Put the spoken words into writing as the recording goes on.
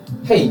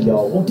Hey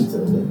y'all, welcome to the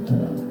Late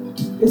Night Hour.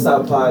 It's our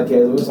podcast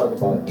where we talk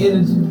about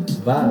energy,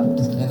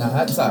 vibes, and our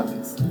hot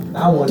topics.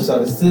 Now I want y'all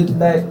to sit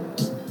back,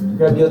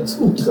 grab your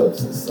 2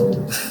 cups of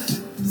soda,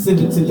 sip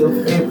it to your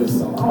favorite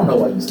song. I don't know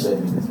why you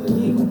studying this, but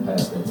you ain't gonna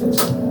pass that test.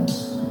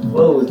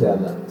 Close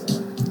that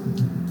laptop,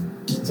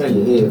 turn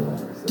your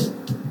headphones up,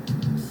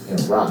 and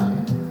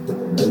ride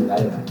with the Late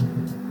Night Hour.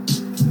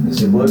 It's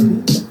your boy P.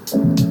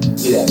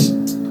 Get at it.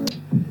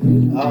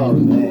 Oh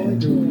man.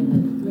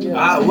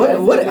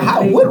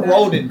 What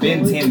role did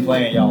Ben 10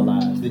 play in y'all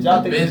lives? Did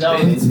y'all think that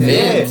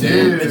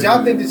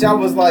y'all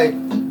was like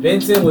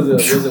Ben 10 was a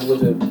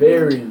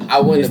very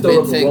I wasn't a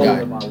Ben 10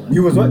 guy.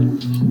 You was what?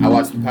 I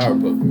watched the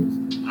Powerpuff Girls.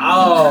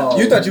 Oh,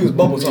 You thought you was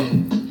Bubbles, huh?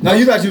 No,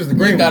 you thought you was the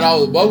green You thought one. I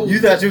was Bubbles? You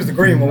thought you was the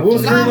green one. What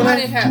was the green one? I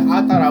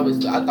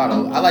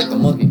liked the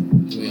monkey.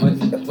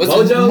 What's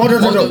Mojo? Mojo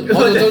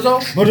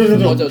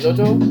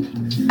Jojo?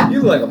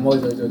 You look like a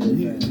Mojo Jojo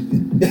fan.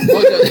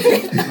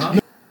 Mojo.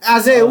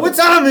 Isaiah, what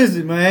time is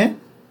it, man?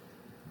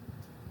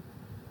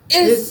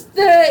 It's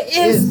the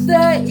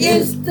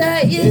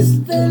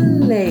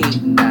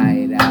late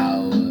night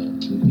hour.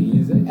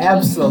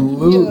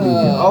 Absolutely.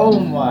 Yeah. Oh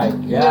my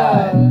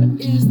God.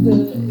 It's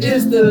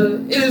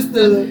the.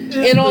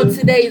 And on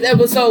today's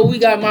episode, we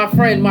got my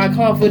friend, my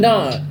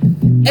confidant.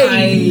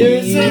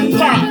 It's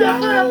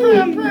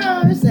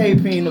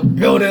AP in the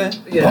building.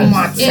 Yes. On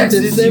my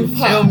Texas, you Anderson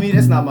feel me?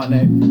 That's not my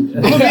name.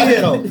 I'm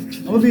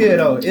gonna be here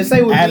though. It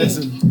say with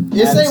Addison.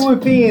 It say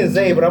with P and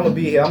Zay, but I'm gonna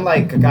be here. I'm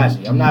like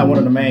Kakashi. I'm not one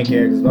of the main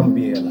characters, but I'm gonna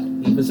be here like.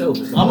 For sure.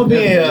 I'm gonna be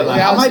here.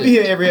 Like, I might be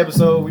here every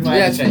episode. We might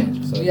have to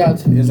change. So We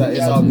out. it's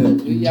all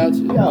good. We out.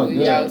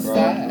 We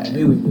outside.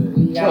 Really good.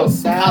 We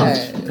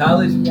outside.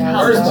 College.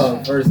 First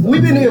off.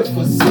 We've been here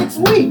for 6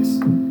 weeks.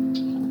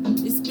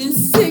 It's been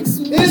 6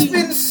 weeks. It's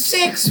been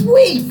 6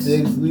 weeks.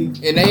 6 weeks.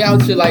 And they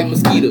out here like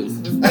mosquitoes.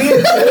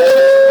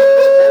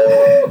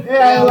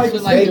 Yeah, I like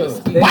mosquitoes.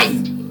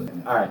 Bite.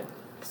 All right.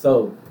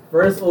 So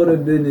first order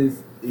of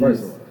business.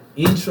 First order.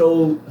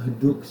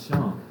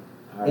 Introduction.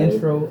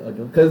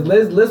 Because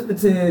let's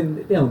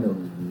pretend they don't know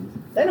who he is.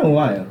 They know who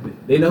I am.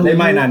 They know. They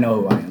might not know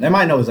who I am. They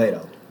might know Zay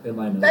though. They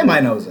might know. They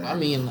might know Zay. I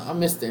mean, I'm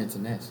Mr.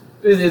 International.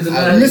 It's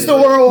Mr.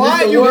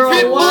 Worldwide, you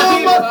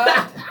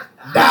Worldwide.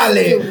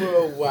 Dolly. Mr.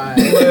 Worldwide.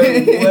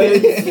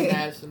 Wait.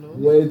 International.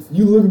 Wait,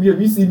 you look at me up.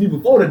 You see me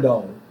before the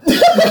dog.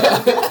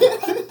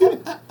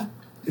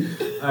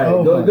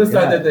 All right, go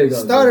start that thing.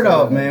 Start it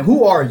off, man.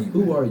 Who are you?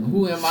 Who are you?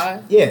 Who am I?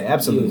 Yeah,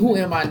 absolutely. Who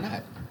am I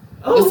not?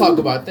 Let's talk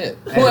about that.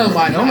 Who am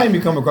I Don't not? make me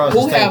come across.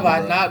 Who this have table, I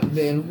bro. not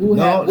been? Where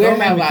Don't have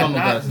make me I come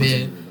not across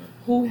this been?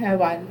 Who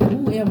am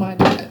I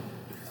not?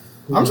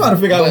 I'm trying to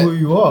figure out But- who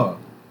you are.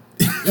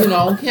 You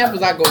know, on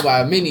campus I go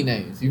by many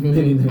names. You feel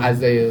Many me? names.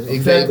 Isaiah,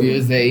 Exactly.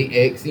 Xavier, Zay,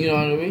 X. You know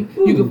what I mean?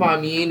 You can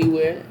find me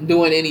anywhere,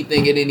 doing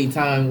anything at any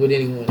time with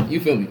anyone.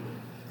 You feel me?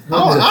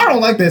 I don't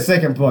like that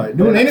second part.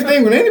 Doing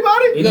anything with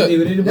anybody? Anything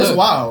with anybody? That's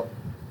wild.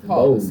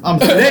 Pause. I'm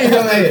there. You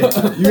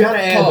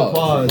gotta add the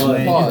pause,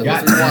 man. Pause. You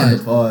got to Rewind. add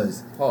the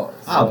pause. Pause.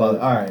 All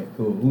right,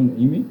 cool. Who,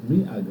 you mean?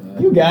 Me, I got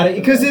You got it,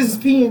 because it's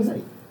P and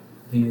Zay.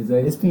 P and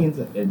Zay. It's P and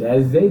Zay. If that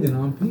is Zay, then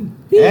I'm P.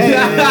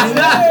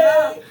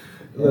 Hey.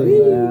 Look,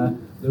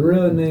 man, the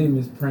real name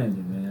is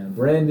Brandon, man.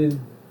 Brandon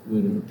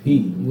with a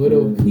P. With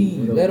a P.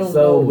 Let 'em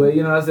So, know. but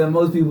you know what I'm saying?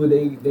 Most people,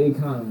 they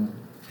kind of.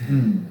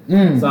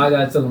 So I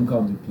got to tell them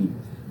call me P.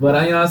 But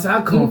you know what I'm saying?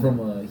 I come from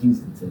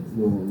Houston, Texas.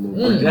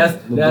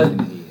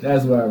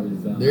 That's where I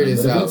reside. There it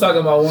is, But if we're South. talking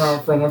about where I'm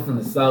from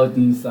the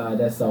southeast side.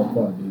 That's South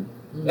Park, dude.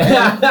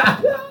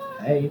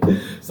 Hey,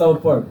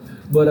 South Park.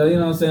 But you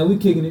know what I'm saying? We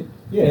kicking it.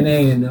 Yeah. And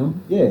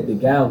A&M. Yeah. The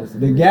Galveston.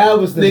 The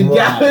Galveston. The variety.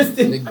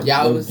 Galveston. The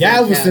Galveston.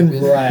 Galveston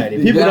campus. variety.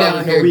 We People go don't down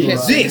even know here we catching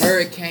exist.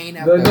 hurricane Go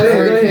after ahead.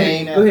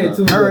 hurricane. Go ahead.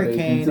 Tell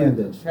Hurricane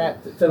them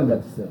after Tell them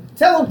about yourself.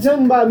 Tell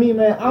them about me,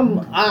 man.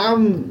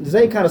 I'm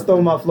Zay kind of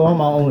stole my flow. I'm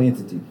my own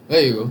entity.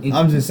 There you go.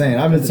 I'm just saying.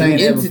 I've been saying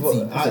that entity. before.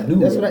 That's a new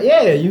That's word. what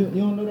yeah, you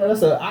don't know that.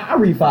 That's I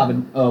read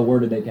 5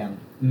 word a day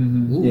calendar.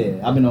 Mm-hmm. Ooh. Yeah,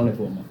 I've been on it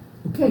for a month.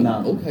 Okay.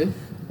 Nah. Okay.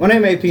 My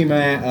name AP,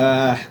 man.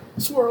 I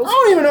Swirls.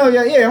 don't even know.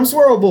 Yeah, I'm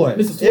Swirl Boy.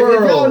 Mr. If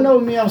Swirl. y'all know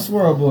me, I'm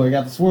Swirl Boy.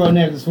 Got the swirl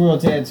neck, the swirl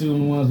tattoo,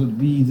 and the ones with the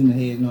beads in the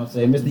head. You know what I'm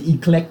saying? Mr.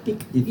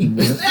 Eclectic, if you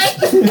will.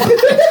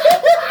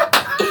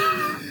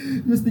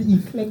 Mr.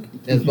 Eclectic.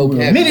 That's if you will.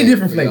 vocabulary Many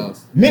different for y'all.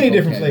 flavors. Many That's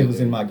different flavors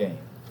in vocabulary.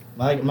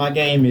 my game. My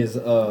game is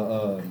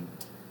what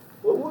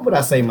would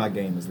I say my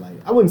game is like?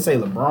 I wouldn't say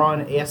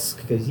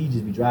LeBron-esque because he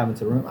just be driving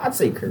to the rim. I'd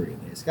say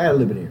Curry-esque. Got a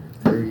little bit of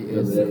everything. Curry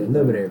A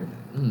little bit of everything.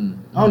 Mm.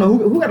 I don't know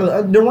who got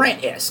a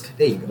Durant-esque.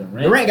 There you go.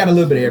 Durant got a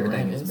little bit of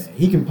everything in his Durant-esque. bag.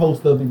 He can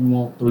post up if you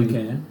want. We 3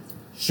 can.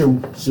 Shoot.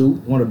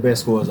 One of the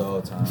best scorers of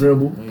all time.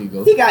 Dribble. There you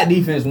go. He got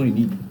defense when he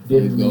needed. There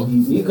you go.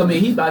 He come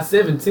in. He's about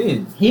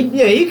 7'10".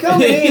 He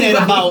coming in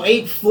at about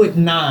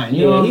 8'9".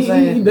 You know what I'm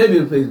saying? He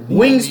baby plays.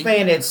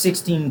 Wingspan at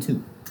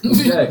 16'2".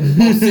 Exactly.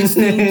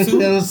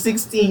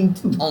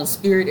 16'2". On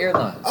Spirit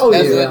Airlines. Oh,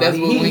 that's yeah. What, that's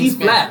what He's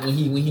wingspan- flat when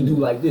he do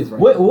like this,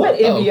 right? What Oh.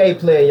 NBA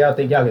player y'all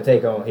think y'all could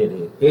take on head to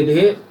head? Head to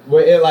head.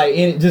 Well,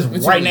 just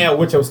Which right one? now,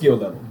 what's your skill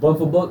level? Buck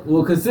for buck.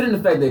 Well, considering the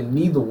fact that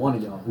neither one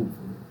of y'all hoop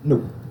for me.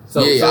 No.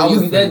 So, Yeah,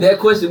 so that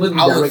question was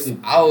directed.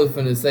 I was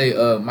finna say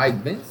Mike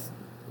Vince.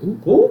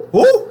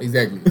 Who?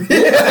 Exactly.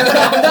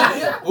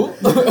 All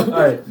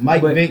right,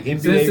 Mike but Vick,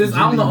 NBA. Since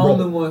I'm the Jimmy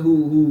only Bro. one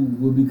who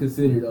would be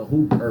considered a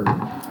hooper,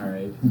 all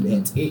right,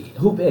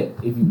 hoopette,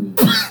 if you will.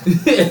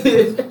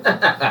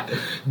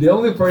 The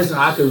only person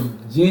I could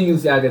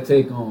genuinely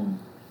take on.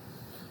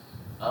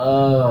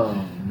 Oh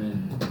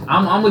man,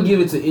 I'm gonna give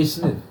it to Ish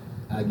Smith.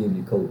 I give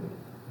you Kobe.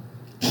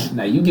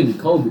 Now you give me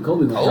Kobe.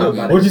 Kobe gonna talk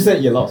about it. What'd you say?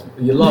 You lost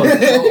me. You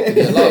lost.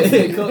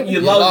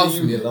 You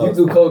lost me. You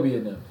threw Kobe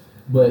in there.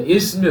 But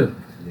Ish Smith.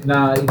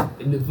 Now,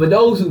 for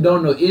those who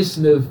don't know, Ish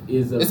Smith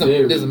is there's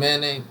a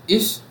man named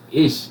Ish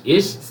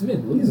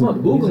Smith.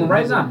 Google him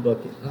right now.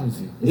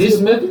 Ish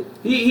Smith.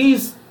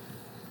 He's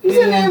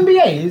in the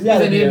NBA. He's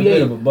got in the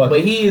NBA, NBA,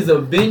 but he is a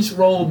bench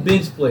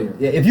player.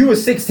 Yeah, if you were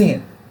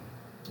 6'10",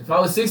 If I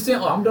was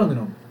 6'10", I'm dunking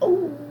on him.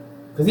 Oh,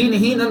 cause he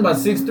ain't nothing about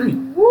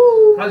 6'3".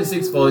 woo, Probably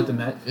 6'4" at the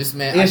max. This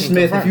man, Ish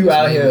Smith, if you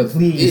out here,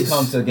 please Ish.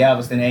 come to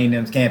Galveston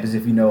A&M's campus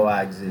if you know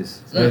I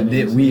exist. That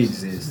we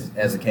exist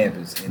as a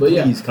campus. And But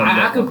yeah, please come I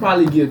back. could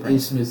probably give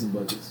Ish Smith some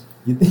buckets.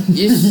 You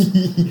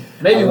think?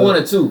 Maybe one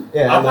or two.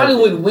 Yeah, I probably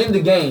wouldn't win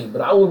the game,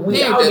 but I would win.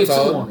 He ain't I would that get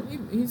 2 tall. on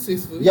him. He's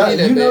 6 foot. Yeah,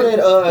 you know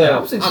that. Yeah,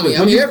 I'm 6 I foot.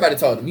 mean, everybody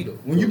taller than me though.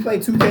 When you play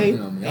 2K You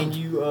know what I mean? and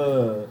you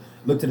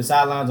look to the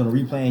sidelines on the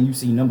replay and you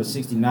see number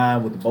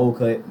 69 with the bowl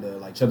cut, the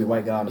like chubby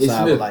white guy on the It's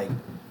side Smith. with like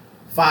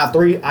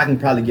 5'3", I can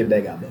probably give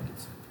that guy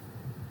buckets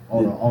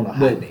on a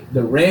hot day.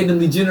 The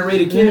randomly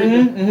generated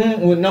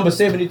character. With number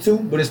 72,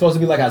 but it's supposed to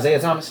be like Isaiah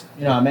Thomas.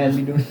 You know how man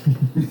be doing.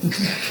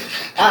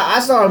 I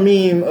saw a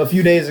meme a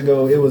few days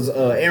ago. It was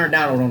Aaron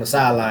Donald on the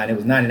sideline. It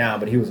was 99,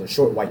 but he was a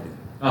short white dude.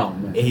 Oh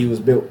man. And he was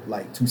built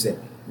like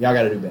 270. Y'all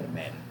got to do better,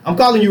 man. I'm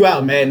calling you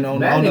out, man, on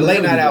the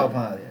late night hour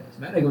podcast.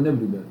 Matt ain't gonna never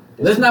do better.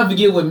 Let's not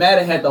forget when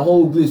Madden had the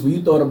whole glitch where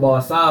you throw the ball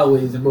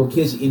sideways and bro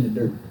catch it in the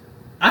dirt.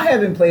 I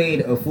haven't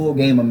played a full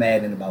game of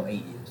Madden in about 8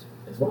 years.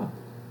 That's why.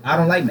 I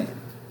don't like Madden.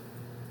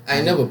 I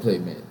ain't never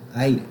played Madden. I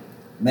hate it.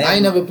 Madden, I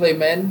ain't never played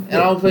Madden, and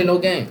I don't play no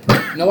game.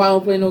 You know why I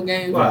don't play no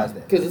game? Why is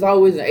that? Because it's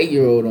always an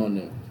 8-year-old on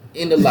there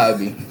in the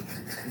lobby.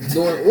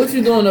 What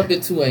you doing up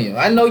at 2 a.m.?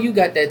 I know you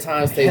got that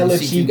times table Hella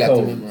sheet you cheat got to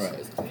codes. memorize.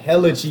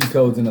 Hella cheat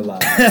codes in the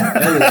lobby.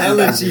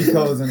 Hella cheat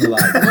codes in the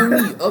lobby. You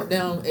know me, up,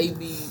 down, A,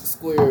 B,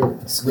 square,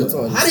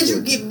 retarded. How did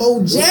you get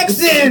Bo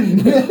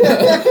Jackson?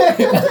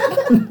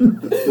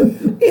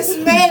 It's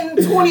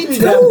Madden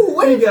 22.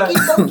 Where did you get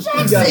Bo He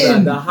got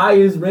Jackson? the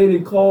highest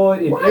rated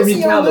card in Why is every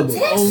he on the caliber.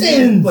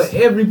 Texans? For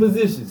every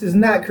position. This is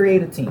not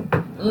create a team.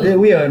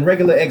 We are in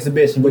regular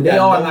exhibition. But We they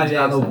got are Bo 99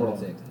 Jackson on the overall.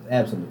 Texans.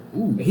 Absolutely.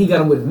 And he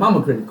got him with his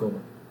mama credit card.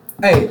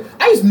 Hey,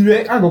 I used to do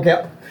that. I don't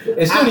cap.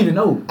 And she don't even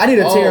know. I did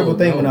a terrible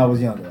thing no. when I was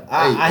younger.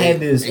 I had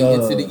this.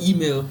 Into the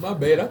email. My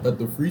bad. I thought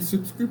the free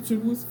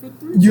subscription was for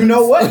 $3. You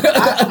know what?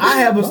 I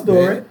have a My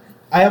story. bad.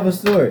 I have a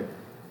story.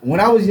 When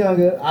I was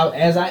younger,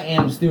 as I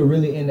am still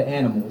really into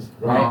animals,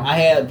 right?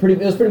 Uh-huh. It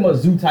was pretty much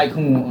Zoo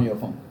Tycoon on your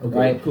phone, Okay,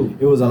 right? cool.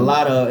 It was a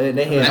lot of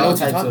they I had know all what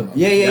you're types talking of about.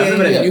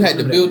 yeah. You had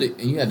to build it,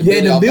 and you had to You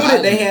had to off the build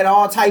it. They island. had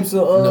all types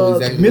of know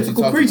exactly what mythical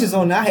you're talking creatures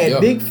about. on there. I had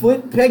Yup.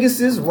 Bigfoot,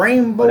 Pegasus, Oh, that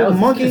Rainbow, was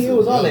Monkey. expensive. It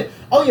was all that.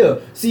 Oh yeah.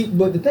 See,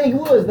 but the thing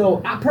was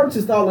though, I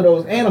purchased all of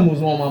those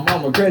animals on my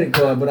mama credit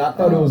card, but I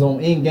thought it was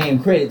on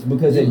in-game credits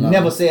because it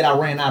never said I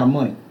ran out of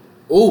money.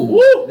 Ooh.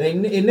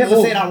 It never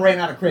Ooh. said I ran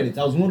out of credits.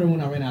 I was wondering when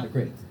I ran out of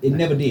credits. It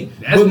never did.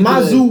 That's But my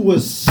because- zoo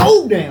was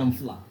so damn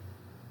fly.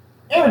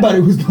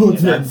 Everybody was going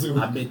to that zoo.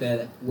 I bet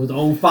that was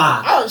on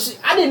fire.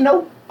 I didn't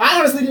know. I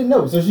honestly didn't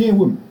know. So she ain't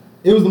with me.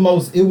 It was the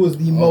most. It was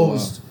the Oh,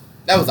 most. wow.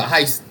 That was a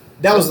heist.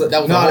 That was that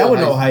was no. a That whole was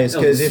no heist. highest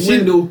That was because a if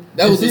swindle.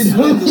 That was a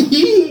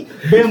swindle.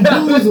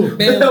 bamboozle.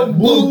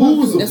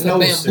 Bamboozle. That's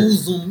No, a sir.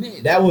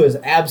 bamboozlement. That was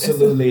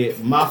absolutely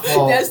my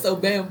fault. That's a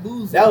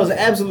bamboozle. That was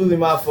absolutely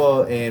my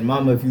fault. And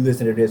Mama, if you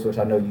listen to this, which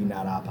I know you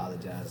not, I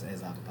apologize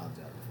as I've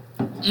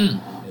apologized.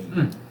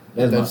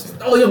 That's my fault.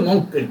 Oh, your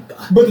monkey.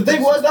 But the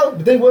thing was though,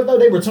 they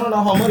returned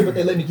all her money, but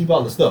they let me keep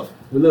all the stuff.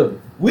 We love it.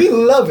 We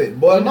love it,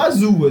 boy. My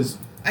zoo was.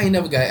 I ain't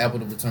never got Apple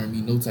to return me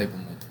no type of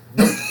money.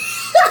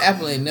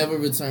 Apple ain't never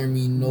returned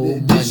me no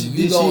Did money. she- You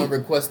did go she- and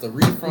request a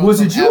refund. Was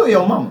from it you Apple. or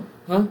your mama?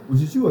 Huh?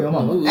 Was it you or your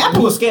mama? No,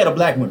 Apple was scared of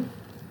black women.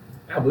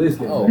 Apple is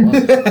Oh, scary. wow.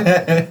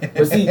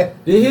 But see,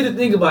 here's the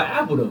thing about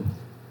Apple though.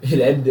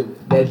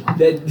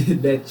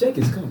 That check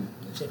is coming.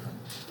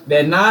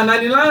 That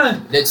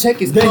 $9.99. That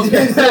check is They coming. gonna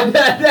And get that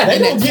back.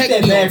 check They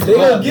gonna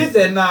regardless. get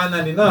that Do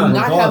 $9.99. not have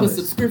a regardless.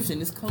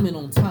 subscription. It's coming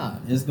on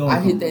time. It's gonna I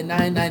hit come.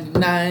 that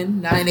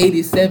 $9.99,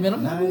 $9.87.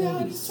 I'm like, where all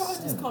these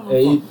charges coming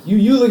Hey, from?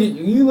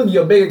 you look at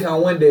your bank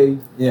account one day.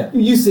 Yeah.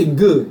 You sitting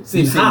good,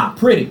 sitting sitting high,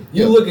 pretty.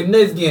 You Yeah. looking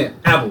next again.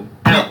 Apple.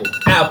 But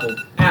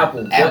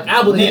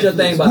Apple did your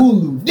thing Netflix, about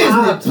Hulu, Disney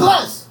 5 times.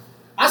 Plus.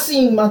 I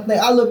seen my thing.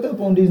 I looked up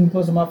on Disney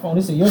Plus on my phone.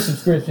 They said your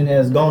subscription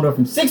has gone up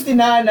from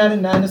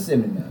 $69.99 to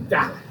 $79.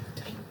 Ah,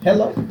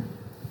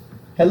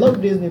 Hello,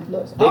 Disney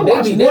Plus. I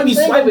watch They one be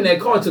thing swiping on- that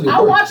card to the I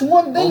work. watch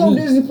one thing on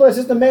Disney Plus.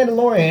 It's the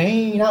Mandalorian. It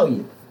ain't out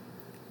yet.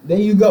 There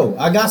you go.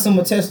 I got some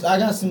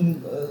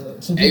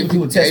some people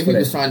do a test for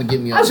was that. trying to get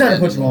me on. I was trying to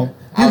put you on.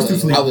 He was too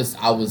sleep. I was.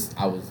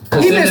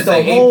 He missed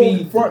the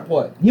whole front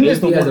part. He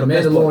missed the has a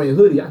Mandalorian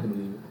hoodie. I can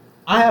believe it.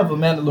 I have a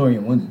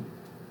Mandalorian onesie.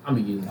 I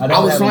mean, I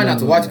was trying not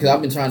to watch it because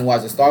I've been trying to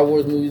watch the Star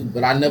Wars movies,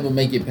 but I never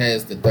make it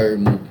past the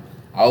third movie.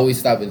 I always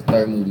stop at the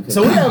third movie.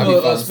 So we have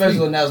a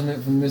special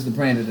announcement from Mr.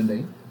 Pranda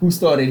today, who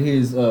started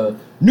his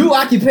new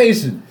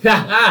occupation.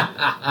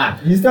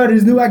 He started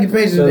his new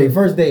occupation today.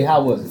 First day,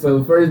 how was it?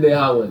 So first day,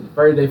 how was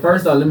it?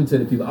 First off, let me tell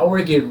the people, I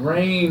work at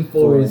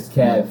Rainforest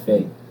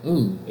Cafe.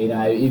 Ooh. And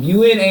if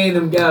you in any of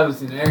them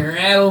guys, and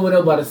right over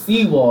there by the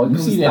seawall, You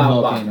see that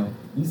volcano.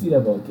 You see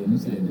that volcano. You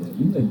see that. You know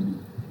you do.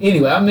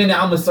 Anyway,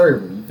 I'm a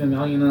server. You feel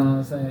me? You know what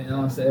I'm saying? You know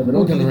what I'm saying? But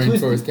don't Welcome get to it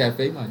Rainforest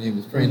Cafe. My name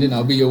is Brandon.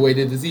 I'll be your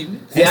waiter this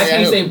evening. See, I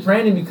can't say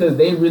Brandon because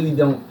they really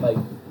don't like.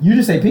 You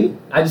just say P?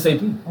 I just say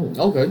P.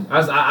 Oh, okay.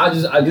 Let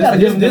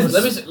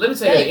me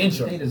say the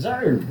intro. They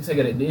deserve. Let me say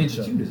the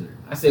intro. You deserve.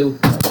 I say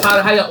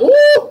how y'all?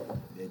 Ooh.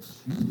 That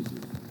you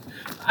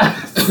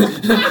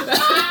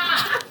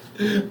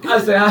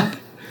deserve.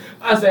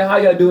 I say how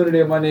y'all doing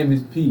today? My name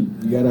is P.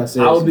 You gotta say.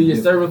 I will be your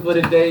server for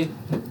the day.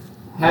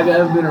 Have you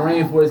ever been to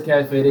Rainforest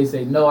Cafe? They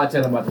say no. I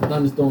tell them about the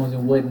thunderstorms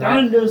and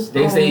whatnot.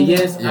 They say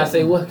yes. Yeah. I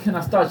say, well, can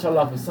I start y'all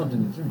off with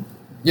something to drink?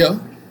 Yeah.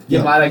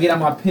 Get out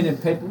my pen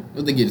and paper.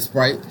 What they get a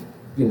Sprite?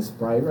 Get a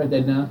Sprite. Write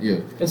that down.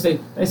 Yeah. They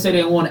say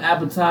they want an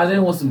appetizer. They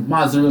want some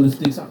mozzarella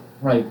sticks. I'll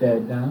write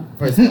that down.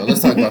 First of all,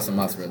 let's talk about some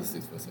mozzarella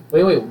sticks for a second.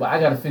 Wait, but I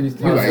gotta finish.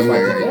 You right.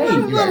 Hey,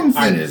 Let him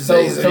finish.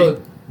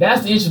 so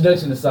that's the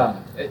introduction aside.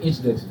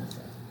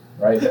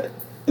 Right?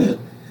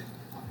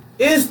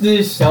 Is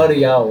this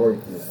shawty y'all work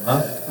with?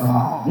 Huh?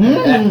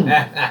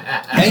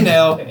 Hey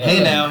now.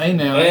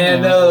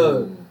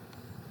 And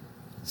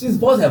she's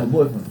supposed to have a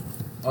boyfriend.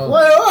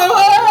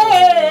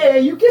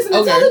 Wait, you kissing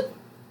and telling?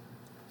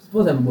 She's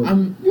supposed to have a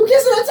boyfriend. You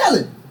kissing and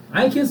telling?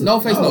 I ain't kissing. No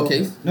face, no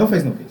case. No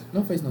face, no case.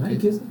 No face, no I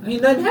ain't case. kissing.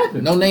 Ain't nothing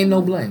happened. No name,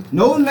 no blame.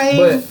 No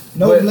name,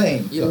 no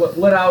blame. Yeah.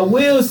 What I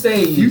will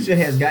say is, Future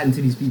has gotten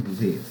to these people's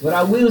heads. what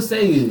I will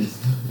say is,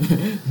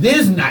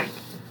 this night,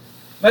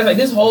 like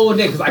this whole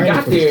day, because I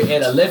got there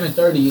at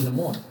 11:30 in the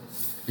morning.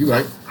 You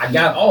right. I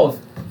got off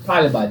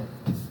probably about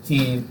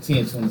 10,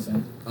 20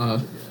 something.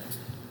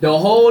 The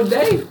whole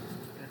day,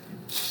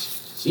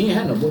 she ain't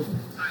had no boyfriend.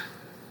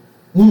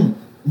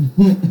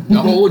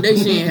 The whole day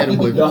she ain't had a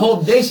boyfriend. The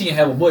whole day she ain't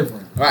have a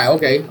boyfriend. Right.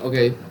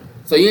 Okay.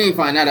 So you ain't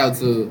find that out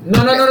till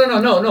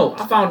No.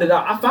 I found it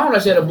out. I found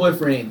out she had a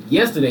boyfriend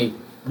yesterday,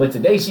 but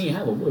today she ain't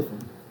have a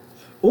boyfriend.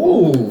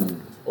 Ooh.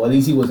 Or at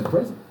least he wasn't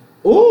present.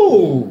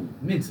 Ooh.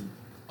 Mentally.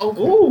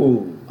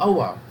 Ooh. Oh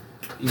wow.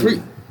 Yeah.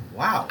 Preach.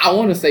 Wow. I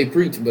want to say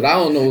preach, but I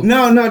don't know.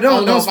 No, know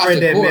don't if I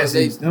spread that support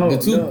message. the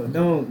two.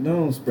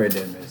 Don't spread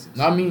that message.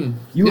 I mean,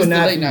 You it's are the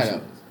not late night Future.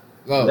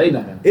 hour. Oh. Late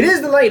night. It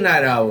is the late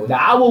night hour. The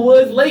hour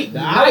was late.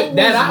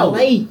 That hour.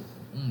 late.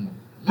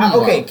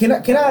 Okay, Wow.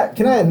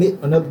 can I admit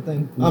another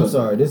thing? I'm What's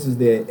up? sorry. This is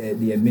the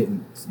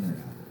admittance.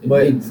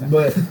 Admittance.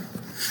 But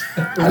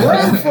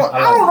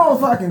I don't know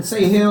if I can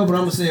say hell, but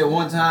I'm gonna say it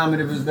one time,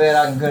 and if it's bad,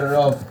 I can cut it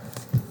off.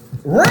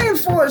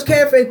 Rainforest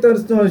Cafe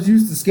thunderstorms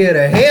used to scare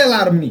the hell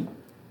out of me,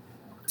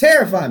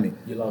 terrify me.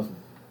 You lost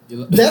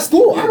me. That's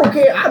cool. I don't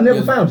care. I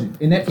never found you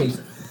in that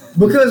case.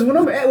 Because when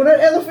that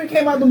elephant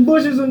came out them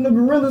bushes and the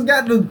gorillas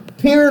got to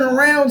peering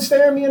around,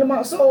 staring me into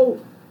my soul,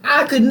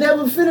 I could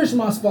never finish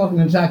my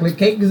sparkling chocolate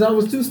cake because I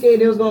was too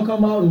scared they was gonna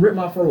come out and rip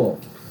my fur off.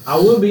 I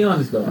will be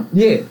honest though.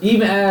 Yeah.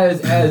 Even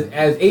as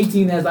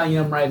 18 as I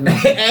am right now.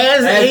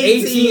 as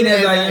 18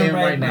 as I am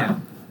right now.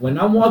 When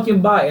I'm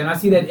walking by and I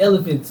see that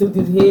elephant tilt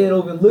his head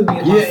over and look me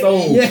in my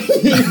soul,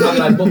 I'm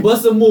like, but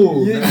bust a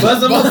move. Yeah.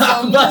 Bust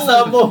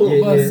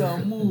a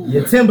move.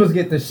 Your timbers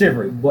get the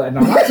shivering. But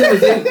no, my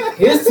timbers,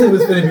 his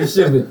timbers finna be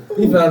shivering.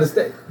 He finna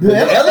understand. The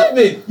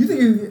elephant. You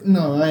think you?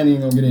 No, I ain't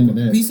even gonna get into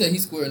that. He said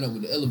he's squaring up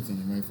with the elephant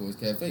in Rainforest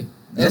Cafe.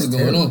 That's what's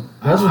going on.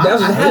 That's what's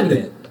I hate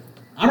happening. that.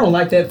 I don't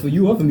like that for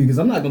you or for me because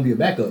I'm not gonna be a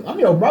backup. I'm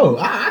your bro.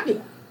 I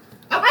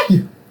like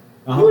you.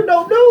 You a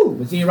dope dude.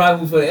 But you ain't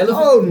riding for the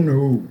elephant? Oh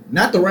no,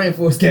 not the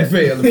Rainforest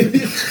Cafe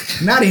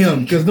elephant. Not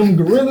him, because them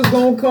gorillas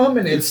gonna come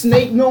and that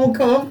snake gonna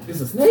come. It's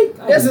a snake?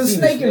 There's a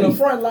snake in the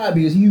front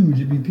lobby. It's huge.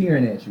 It'd be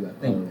peering at you, I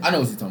think. I know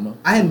what you're talking about.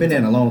 I haven't been there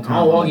in a long time. I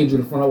don't walk in through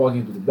the front, I walk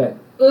in through the back.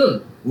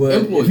 Well,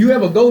 Employee. if you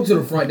ever go to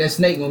the front, that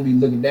snake gonna be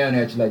looking down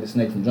at you like the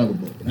snake from Jungle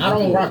Book. And I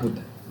don't rock with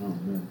that. Oh,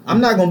 man.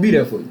 I'm not gonna be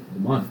there for you.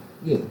 Demonic.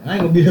 Yeah, I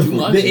ain't gonna be there for you.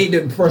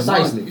 Jumanji.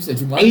 Precisely. You said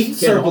Jumanji? 8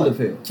 circle of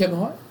hell. Kevin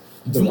Hart?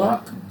 The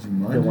Rock.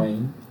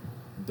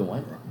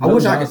 Dwayne. I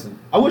wish I could.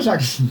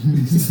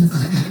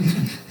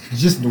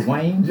 Just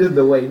Dwayne. Just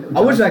the way. I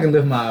wish I could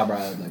lift my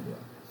eyebrows like that.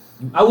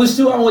 I wish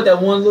too I want that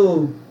one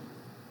little.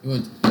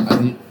 I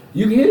can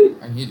You can hit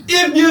it? hit it.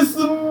 If you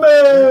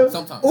smell.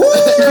 Sometimes.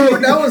 Ooh,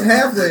 that was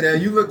halfway there.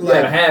 You look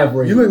like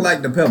halfway. You look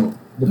like the pebble.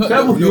 The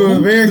pebble. You were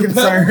very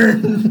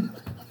concerned.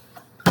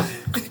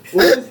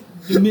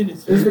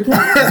 It's the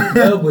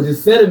pebble, the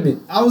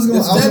sediment. I was gonna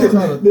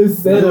The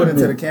sediment.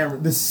 to the camera.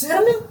 The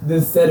sediment?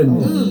 The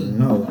sediment.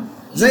 No.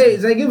 Zay,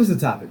 give us a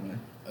topic, man.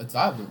 A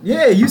topic.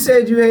 Yeah, you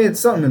said you had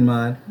something in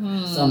mind.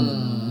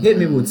 Something. Hit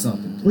me with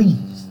something,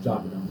 please.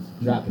 Drop it on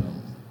us. Drop it on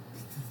us.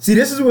 See,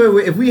 this is where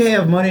if we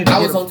have money. I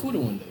was on Twitter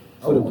one day.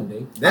 One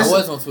day. I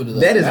was on Twitter.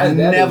 That is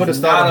never the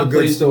start of a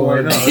good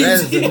story. No, that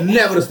is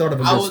never the start of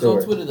a good story. I was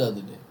on Twitter the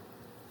other day,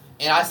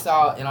 and I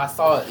saw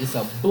it's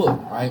a book,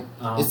 right?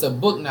 It's a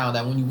book now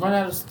that when you run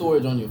out of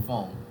storage on your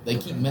phone, they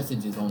keep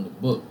messages on the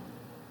book,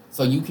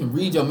 so you can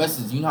read your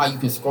messages. You know how you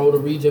can scroll to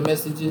read your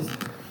messages,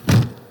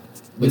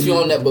 but you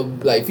don't never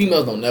like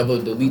females don't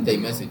never delete their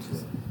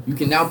messages. You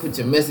can now put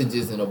your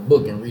messages in a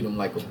book and read them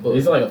like a book.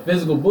 It's like a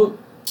physical book.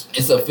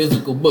 It's a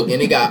physical book,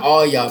 and it got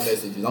all y'all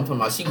messages. I'm talking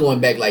about she going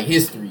back like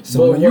history.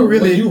 So when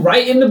you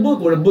write in the book,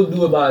 or the book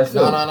do it by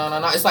itself?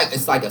 No. It's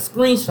like a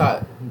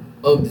screenshot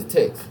of the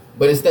text,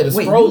 but instead of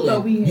scrolling, you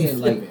thought we had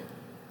like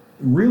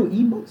real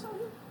ebooks on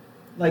it,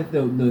 like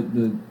the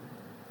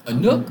a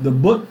Nook, the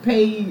book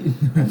page.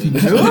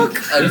 Nook.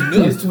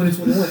 It's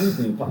 2021.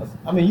 Anything possible.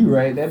 I mean, you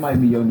right. That might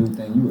be your new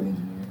thing. You an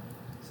engineer,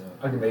 so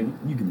I can make it.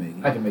 you can make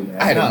it. I can make it.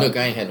 I had a Nook.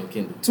 I ain't had no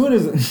Kindle.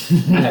 Twitter's. I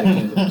had a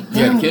Kindle.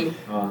 You had a Kindle?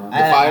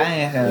 I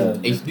ain't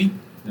had HD?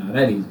 No,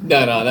 that easy.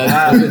 No,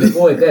 that's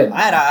Avoid that.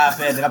 I had an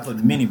iPad that I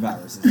put mini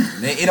viruses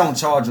in. It don't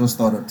charge your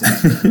startup time.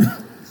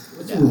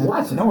 What you was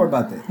watching? Don't worry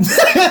about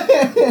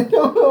that.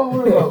 Don't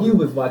worry about You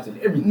was watching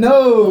everything.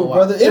 No,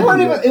 brother. It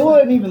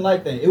wasn't even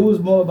like that. It was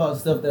more about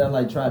stuff that I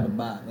like tried to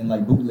buy and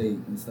like bootleg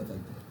and stuff like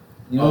that.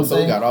 You know what I'm so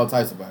saying? we got all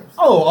types of viruses.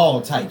 Oh,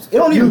 all types. It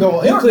don't even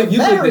go. You click the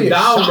battery is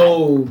shot.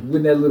 download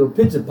when that little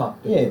picture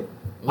popped. Yeah.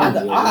 You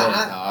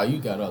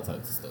got all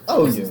types of stuff.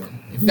 Oh yeah.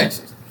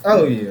 Infectious.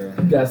 Oh yeah.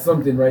 You got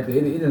something right there.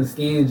 It done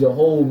scans your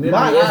whole memory.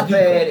 My SD iPad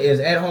card. is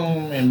at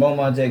home in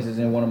Beaumont, Texas,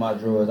 in one of my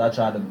drawers. I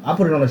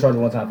put it on the charger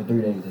one time for 3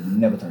 days and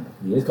never turned on.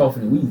 Yeah, it's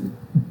coughing and wheezing.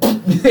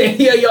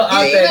 Yeah, your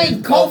iPad It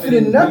ain't coughing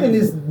and nothing.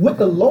 It's with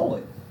the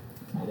Lord.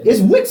 It's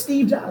with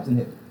Steve Jobs in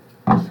heaven.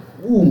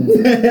 Ooh,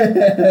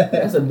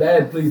 that's a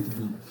bad place to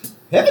be.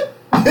 Heaven?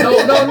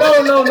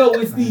 No,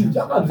 with Steve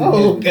Jobs.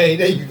 Okay,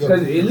 there you go.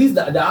 Because at least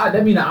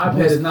that means the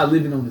iPad is not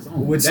living on its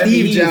own. With that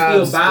Steve means Jobs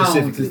he's still bound to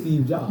specifically.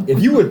 Steve Jobs.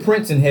 If you with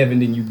Prince in heaven,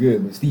 then you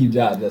good. But Steve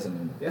Jobs, that's a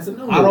no. That's a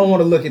no. I don't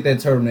want to look at that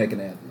turtleneck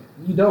and athlete.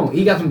 You don't.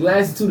 He got some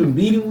glasses too, them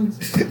beady ones,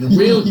 the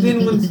real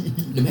thin ones.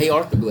 Them Hey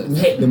Arthur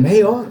glasses. Them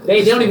Hey Arthur.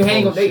 They don't even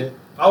hang up. They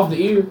off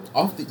the ear.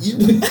 Off the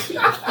ear.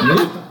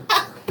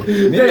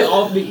 They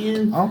off the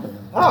ear.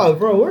 Oh,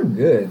 bro, we're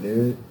good,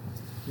 dude.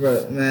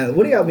 Bro, man,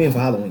 what are y'all being for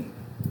Halloween?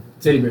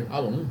 Teddy bear.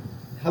 Halloween.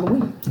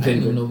 Halloween. I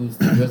didn't even know we was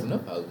still dressing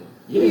up Halloween.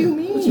 What do you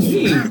mean? What you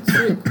mean?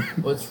 Trick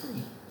or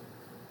treat.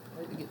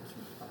 Where'd you get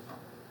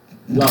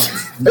Lost.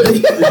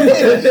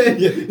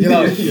 You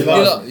lost.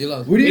 You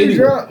lost. What do you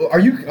draw? Are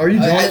you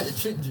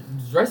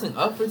Dressing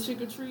up for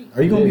trick or treat?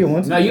 Are you gonna be a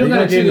onesie? No, you don't Are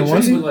gotta get trick in or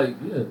a treat, onesie? but like,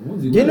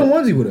 onesie. Get in a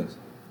onesie with us.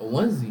 A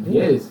onesie?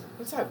 Yes.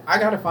 What type? I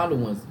gotta find a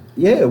onesie.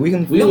 Yeah, we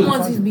can. We Them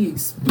was onesies be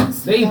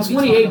expensive. They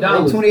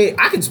 $28. 28.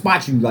 I can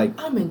spot you like.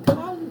 I'm in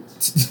college.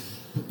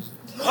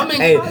 I'm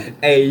in college.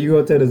 Hey, you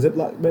gonna tell the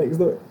Ziploc bag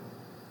story?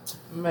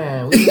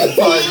 Man, we in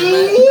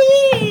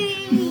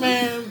Target,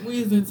 man.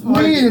 We in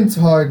Target.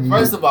 Target.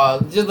 First of all,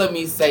 just let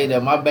me say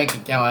that my bank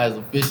account has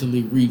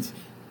officially reached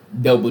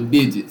double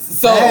digits.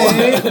 So,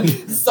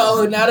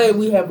 so now that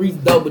we have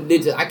reached double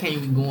digits, I can't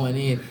even going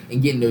in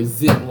and getting those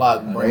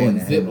Ziploc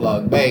brand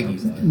Ziploc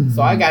baggies.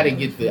 So I gotta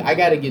get the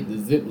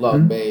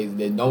Ziploc bags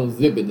that don't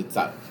zip at the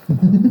top.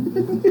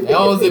 They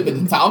don't zip at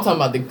the top. I'm talking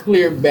about the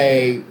clear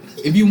bag.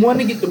 If you want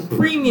to get the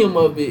premium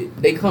of it,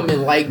 they come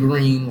in light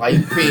green,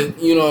 light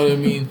pink. You know what I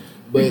mean?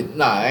 But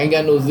nah, I ain't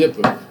got no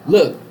zipper.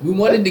 Look, we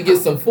wanted to get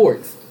some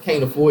forks.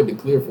 Can't afford the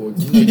clear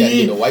forks. You gotta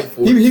get a white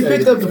fork. He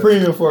picked up the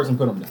premium forks and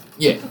put them down.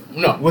 Yeah,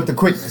 no. With the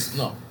quickness.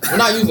 No, we're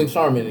not using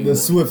Charmin anymore. The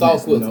swiftness.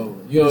 Salt quilt. No.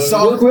 You know,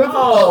 Salt quilt?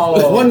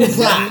 Oh, One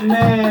ply.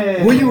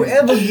 man. Will you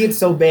ever get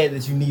so bad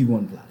that you need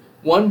one ply?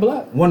 one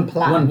block. One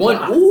ply.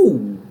 One-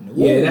 Ooh.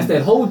 Yeah, that's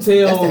that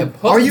hotel. That's that Are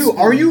public you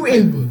school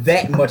in paper.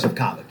 that much of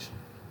college?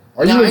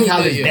 Are No, you I in ain't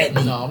college there that yet.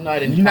 deep? No, I'm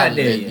not in You're not college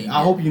there that yet. deep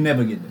I hope you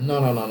never get there. No.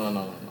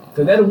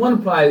 Cause that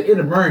one ply,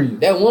 it'll burn you.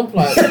 That one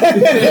plot.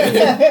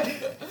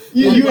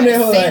 You in that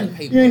whole like,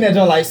 Sandpaper. you in that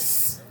joint like,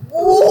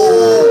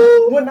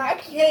 ooh, when I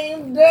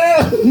came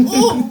down,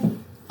 ooh,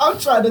 I'm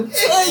trying to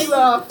tell you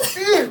how I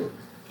feel.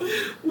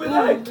 When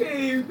I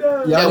came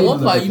down. Yeah. That Y'all one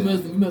need plot to you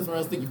look mess around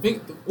and stick your finger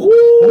through.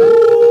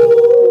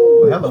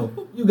 Ooh, hello.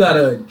 You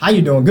gotta How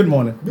you doing? Good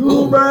morning.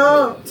 do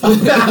bro. Top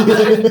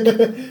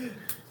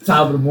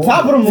of the morning. Top of the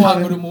Top of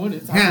morning. the morning.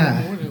 Top of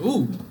the morning.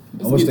 Ooh.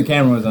 I wish the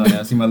camera was on there.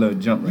 I see my little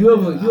jump right You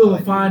there. ever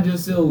find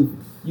yourself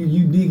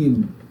you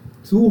digging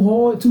too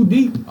hard, too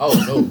deep Oh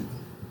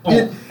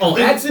no. on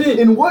accident?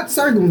 In what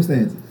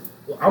circumstances?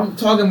 I'm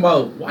talking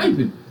about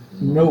wiping.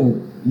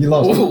 No, you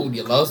lost me. Ooh,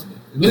 you lost me.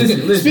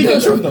 Listen. Speak the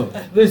truth though.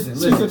 Listen.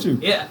 Speak the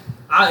truth. Yeah,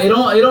 it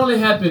only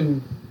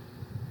happened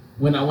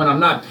when I'm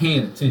not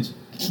paying attention.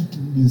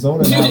 You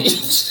zoning out. I be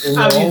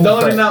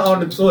zoning out on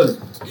the toilet.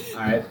 All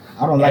right.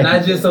 I don't like And I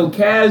it. just so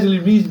casually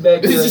reach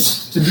back to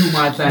do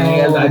my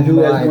thing as I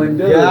do as one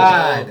does.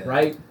 God.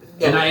 Right?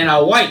 And I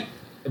wipe.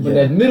 But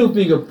that middle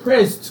finger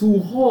pressed too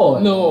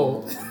hard.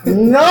 No.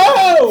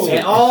 No!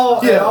 At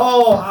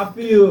all, I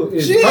feel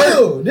is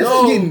Chill! hurt. This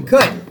No. is getting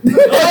cut.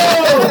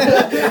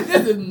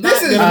 This is not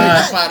This is gonna not-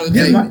 be the final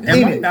this take. might-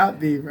 It might not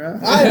be, bro.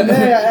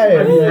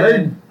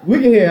 Hey, we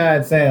can hear how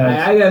it sounds.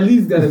 I at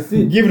least gotta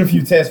sit Give it a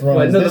few test runs.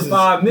 for another This is-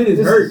 5 minutes.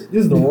 This Hurt.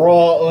 is the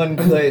raw,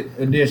 uncut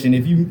edition.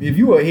 If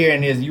you were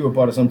hearing this, you were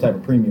part of some type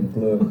of premium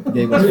club.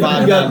 Gave us You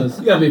 $5.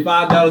 gotta pay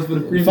 $5 for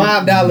the premium.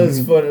 $5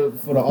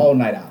 for the all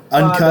night out.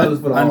 $5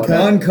 for the all-night.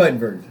 Uncut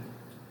version.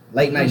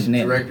 Late night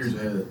shenanigans. Director's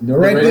edit.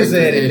 Director's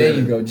edit. edit. There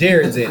you go.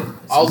 Jared's edit.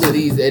 All of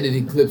these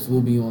edited clips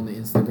will be on the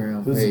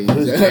Instagram page.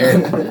 who's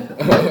Jared?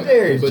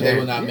 Jared? But they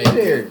will not make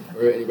Jared. it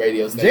for any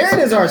radio station.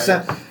 Jared is our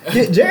sound.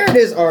 Jared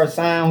is our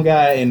sound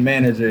guy and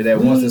manager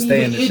that wants to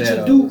stay in the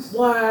shadows.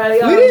 Why? We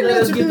Y'all didn't let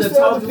us get introduce to the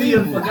talk other to you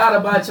and people. forgot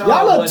about y'all.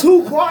 Y'all are but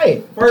too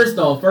quiet. First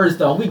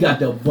off, we got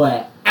the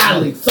boy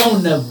Alex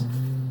on the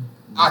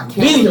I can't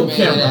video man.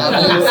 camera.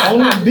 On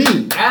the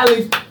beat.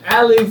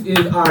 Alex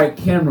is our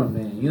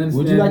cameraman. You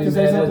understand? Would you like me, to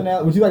say man? something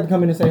else? Would you like to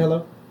come in and say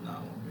hello? No, I'm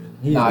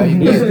He's Nah, good. He's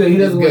good. He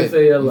doesn't He's want to good.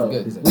 say hello.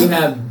 He's good. We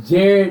have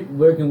Jared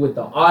working with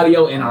the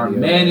audio and our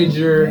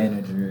manager.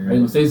 Are you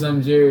gonna say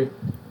something, Jared?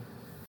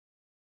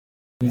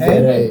 He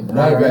said, Hey, All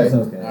right. that's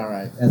okay. All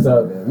right. That's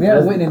all good. We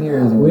have Whitney in here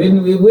as well.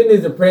 Whitney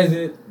is the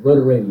president of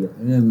the radio.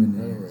 Yeah,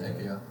 Whitney. Thank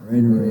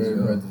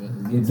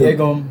you. Get Gig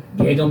 'em.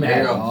 Gig 'em Gig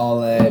 'em. out.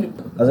 All that.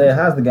 Isaiah,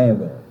 how's the game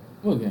going?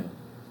 Okay.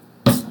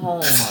 Oh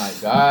my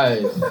gosh.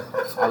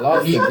 I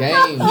lost the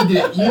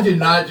game. You did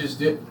not just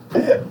do.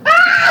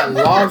 I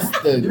lost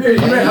the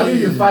I'll give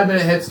you a game.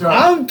 5-minute head start.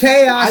 I'm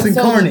chaos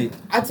incarnate.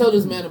 I told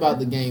this man about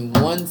the game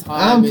one time.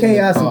 I'm in the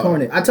chaos car.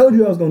 incarnate. I told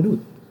you I was gonna do it.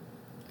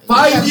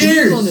 5 Yeah,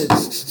 years. you on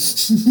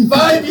it.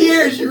 5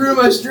 years, you ruined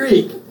my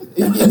streak.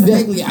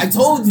 Exactly. I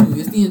told you.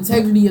 It's the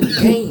integrity of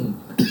the game.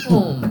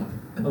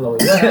 Hello,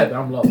 what happened?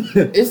 I'm lost.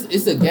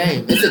 It's a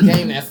game. It's a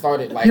game that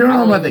started like You don't I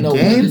know about even the know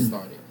game? when it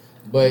started.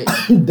 But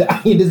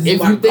This is if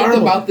my you think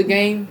karma. about the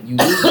game, you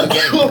lose the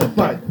game. Oh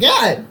my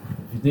god.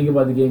 If you think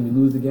about the game, you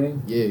lose the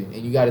game. Yeah, and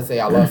you got to say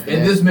I lost the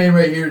And game. this man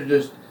right here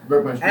just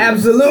broke my streak.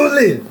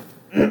 Absolutely.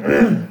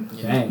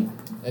 Dang.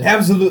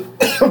 Absolutely.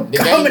 game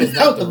Coming is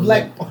not out the the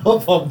black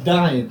puff, I'm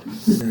dying.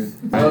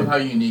 I love how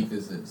unique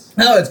this is.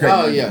 Oh, it's great.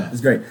 Oh, yeah.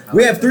 It's great.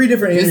 We have 3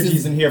 different This energies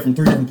is- in here from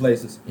 3 different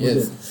places.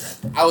 Yes,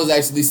 I was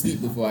actually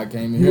asleep before I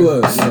came in He here.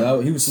 was.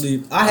 Yeah, he was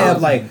asleep. I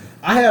have like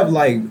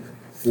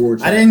 4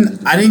 I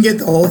didn't get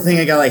the whole thing.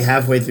 I got like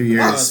halfway through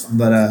yours,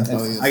 but Oh,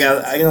 yeah. I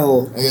got a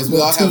little. I guess we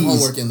all have tease.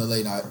 homework in the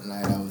late night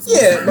hours.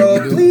 Yeah, bro.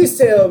 We do. Please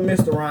tell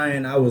Mr.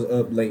 Ryan I was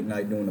up late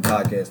night doing the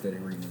podcast that he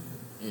reading.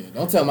 Yeah,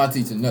 don't tell my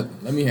teacher nothing.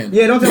 Let me handle.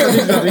 Yeah, don't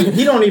tell me.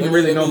 He don't even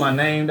really know my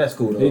name. That's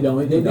cool though. They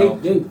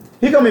don't. They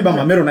He called me by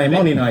my middle name. I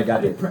don't even know how I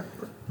got there.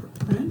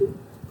 I'm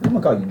gonna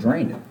call you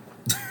Drandon.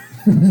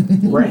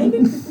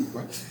 Brandon?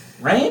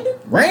 Brandon?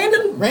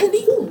 Brandon?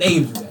 Randy. Who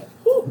named you that?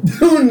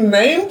 Who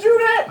named you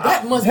that?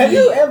 That must Have be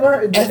you ever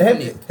heard?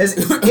 ethnic. Has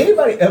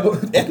anybody ever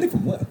ethnic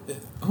from what?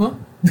 Huh?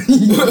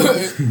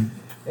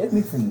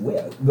 Ethnic from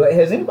where? But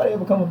has anybody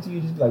ever come up to you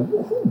and just be like,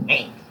 who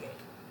named you that?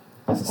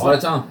 That's a All the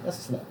slap. time. That's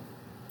a slap.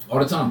 All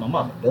the time. My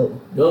mama, duh.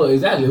 Yo,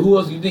 exactly. Who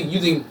else you think? You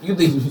think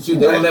should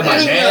they let my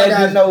I dad? got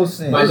just- no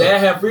sense. My dad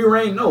have free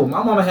reign? No,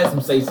 my mama had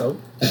some say so.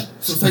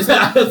 So say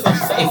something. Some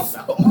say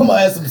so. Mama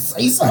has some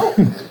say so.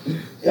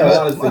 Yeah, a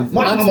lot of things.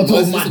 My mama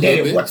told my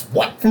daddy what's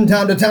what from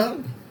time to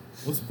time.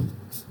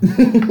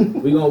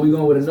 We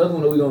going with another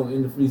one, or we going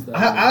in the freestyle?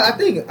 I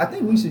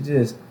think we should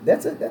just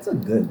that's a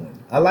good one.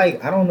 I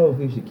don't know if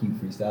we should keep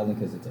freestyling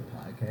because it's a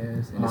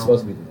podcast and it's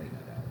supposed to be the late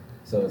night hour.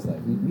 So it's like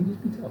we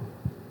just be talking.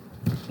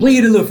 We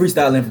get a little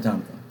freestyle in from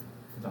time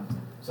to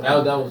time. So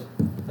that was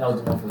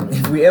the one for me.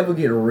 If we ever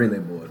get really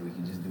bored, we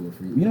can just do a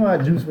free. You know how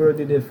Juice WRLD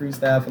did that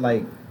freestyle for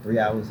like 3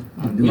 hours?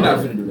 We're not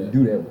finna do that.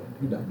 Do that one.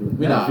 You're not doing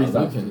We're that. not we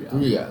freestyling can for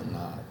 3 hours. 3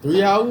 hours.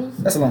 3 hours.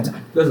 That's a long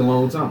time. That's a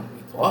long time.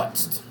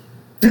 Watched.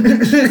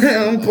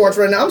 I'm porch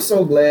right now. I'm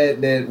so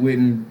glad that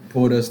Whitney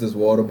poured us this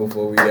water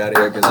before we got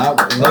here because I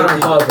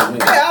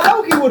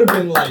low-key would have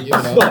been like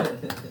stuck.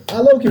 I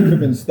low-key would have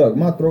been stuck.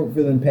 My throat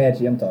feeling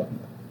patchy. I'm talking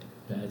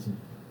about.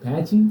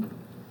 Patchy?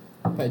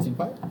 Patchy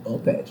pipe. Oh,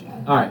 patchy.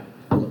 All right.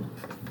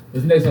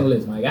 What's next on the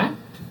list, my guy?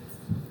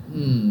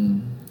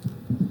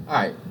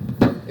 Alright.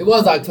 It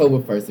was October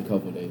 1st a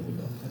couple days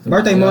ago.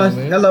 Birthday You know month. what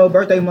I mean? Hello,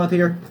 birthday month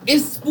here.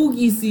 It's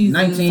spooky season.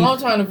 19. So I'm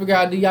trying to figure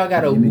out, do y'all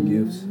got a Give me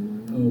gifts.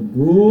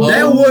 Boo.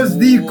 That was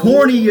the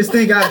corniest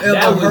thing I've That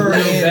ever was heard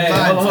real in bad. my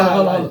Hold entire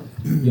on. life.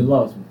 You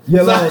lost me.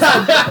 Yeah,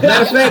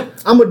 matter of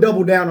fact, I'm gonna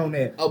double down on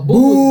that. A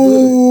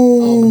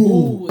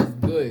boo was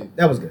good.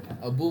 That was good.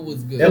 A boo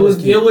was good. That was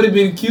cute. It would have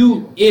been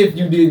cute if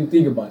you didn't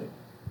think about it.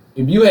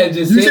 If you had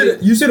just said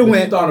it, You should have but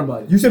went. you thought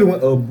about it. You should have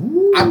went.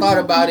 Boo. I thought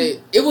about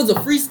it. It was a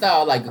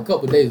freestyle like a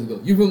couple days ago.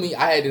 You feel me?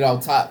 I had it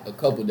off top a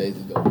couple days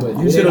ago. But You you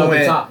shoulda should have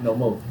went- top no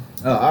more.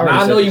 I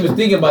I know you was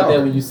thinking about that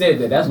when you said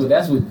that.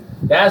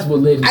 That's what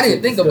led me. I to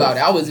didn't think discuss. about it.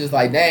 I was just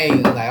like,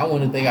 dang, like I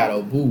want to think out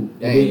of boo. And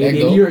Dang, then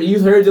that go. you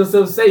heard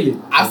yourself say it.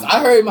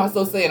 I heard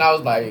myself saying, I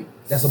was like,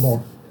 That's a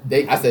bar.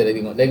 I said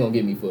they gonna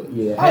give me foot.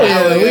 Yeah. Oh,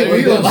 yeah,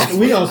 we gonna I sting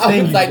was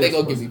you. like they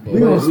gonna give me We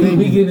gonna foot. sting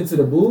We you. get into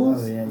the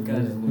booze.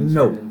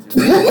 No.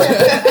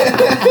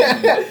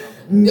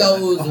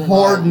 Yo,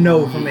 Hard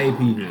no from AP.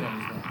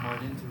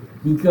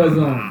 Because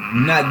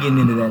Not getting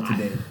into that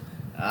today.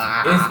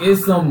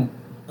 it's some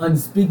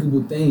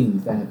unspeakable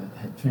things that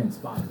have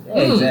transpired. Yeah,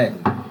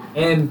 exactly.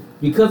 And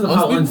because of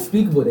how Unspeakable?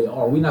 unspeakable they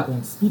are, we're not going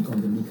to speak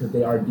on them because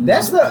they are deep.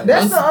 That's the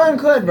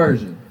uncut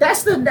version.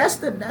 That's the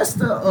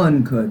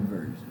uncut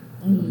version.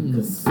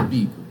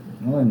 Unspeakable.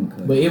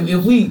 Uncut. But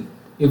if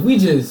we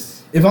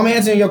just If I'm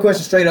answering your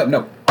question straight up,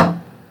 no.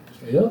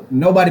 straight up,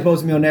 Nobody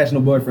posted me on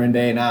National Boyfriend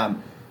Day, and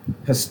I'm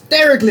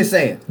hysterically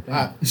sad.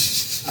 I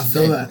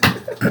feel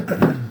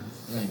that.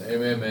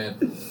 Amen, man.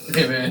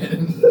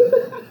 Amen.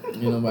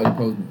 Ain't nobody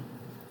post me.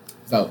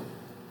 So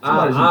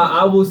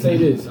I will say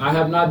this: I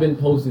have not been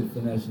posted for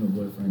National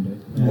Boyfriend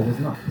Day. No, it's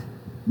not.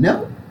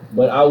 No.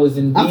 But I was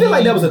indeed. I feel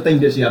like that was a thing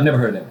this year. I've never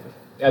heard that before.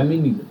 I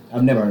mean, neither.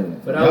 I've never heard of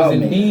that. But I was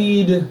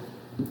indeed.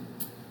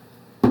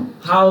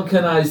 How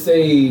can I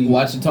say?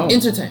 Watch your tone.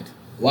 entertained.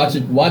 Watch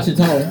your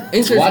tone.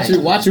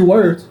 Entertained. Watch your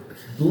words.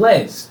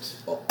 Blessed.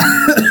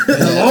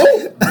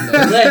 Hello?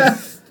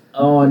 Blessed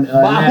on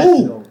By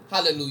who?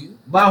 Hallelujah.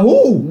 By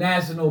who?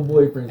 National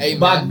Boyfriend Day. Amen.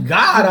 By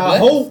God, I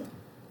Blessed. hope.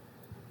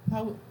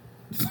 How-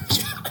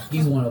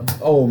 He's one of them.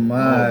 Oh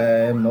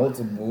my,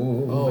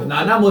 multiple. Oh.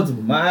 Nah, not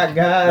multiple. My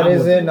God Not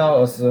is an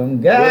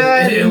awesome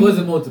God. It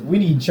wasn't multiple. We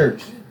need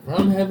church.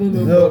 From heaven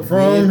Look above.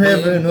 from Yeah,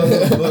 heaven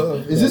yeah.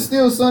 above. Is it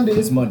still Sunday?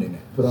 It's Monday now.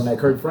 Put on that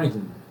Kirk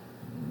Franklin.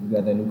 You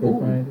got that new Kirk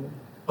Franklin?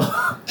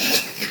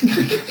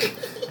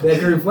 That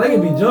Kirk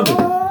Franklin be jumping.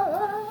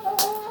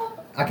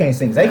 I can't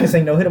sing. They can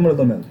sing. No, hit him with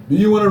a little melody. Do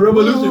you want a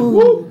revolution?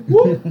 Woo,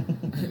 woo.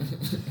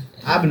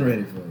 I've been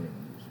ready for it.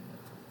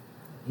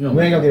 You know,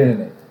 We ain't gonna get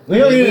into that. We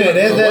ain't gonna get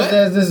into that.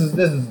 What?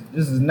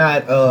 This is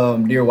not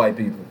Dear White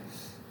People,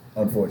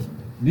 unfortunately.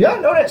 Do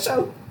y'all know that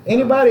show?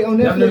 Anybody on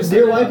Y'all never Netflix? seen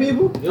Dear that? White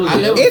People? It was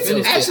I never It's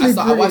finished actually it.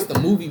 I pretty- watched the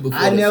movie before.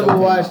 I the show never came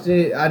watched out.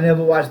 it. I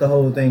never watched the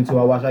whole thing too.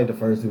 I watched like the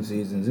first 2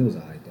 seasons. It was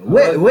alright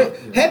though. Wait,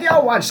 have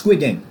y'all watched Squid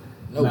Game?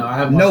 No, No, I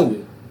haven't No. watched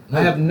it. I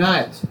have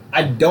not.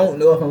 I don't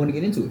know if I want to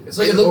get into it. It's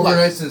like It an looked like-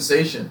 overnight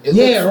sensation. It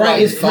Yeah, looks right,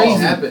 like it's Saw. crazy.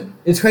 What happened?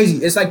 It's crazy.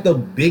 It's like the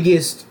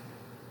biggest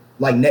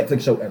like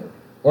Netflix show ever,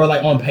 or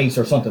like on Pace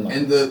or something like.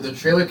 And the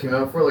trailer came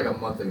out for like a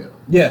month ago.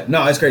 Yeah,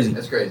 no, it's crazy.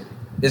 That's crazy.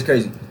 It's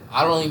crazy.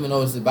 I don't even know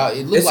what it's about.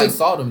 It looks It's like a-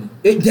 Saw to me.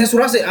 That's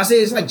what I said. I said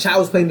it's like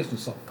Child's Play mixed with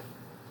Saw.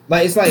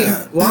 Like it's like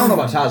well, I don't know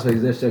about Child's Play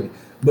 'cause that's Chucky,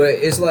 but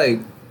it's like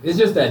It's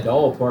just that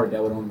doll part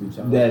that would only be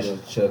child. that's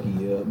Chucky.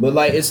 Yeah, but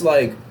like it's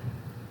like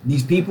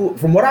these people.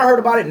 From what I heard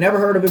about it, never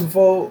heard of it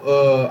before.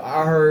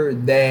 I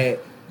heard that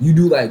you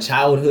do like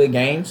childhood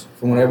games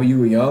from whenever you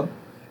were young,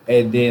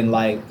 and then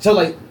like so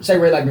like say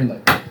red light, green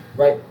light,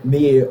 right?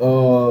 Me,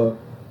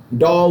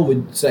 doll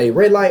would say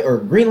red light or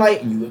green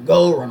light, and you would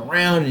go run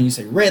around, and you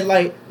say red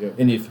light, Yeah.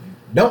 and if you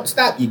don't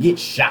stop, you get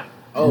shot.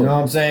 Oh. You know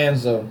what I'm saying?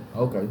 So.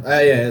 Okay.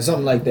 Yeah,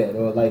 something like that.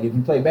 Or like if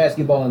you play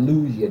basketball and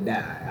lose, you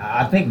die.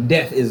 I think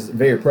death is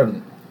very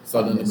prevalent.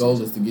 So then the goal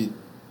is to get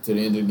to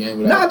the end of the game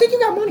No, without. I think you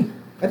got money.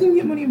 I think you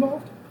get money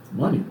involved.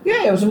 Money.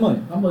 Yeah, it was some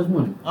money. How much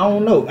money? I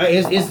don't know.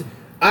 It's I Because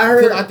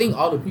heard. I think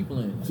all the people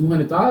in it.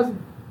 200,000?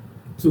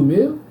 2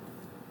 mil?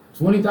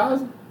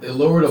 20,000? They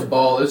lowered a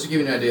ball. Let's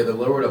give you an idea. They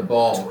lowered a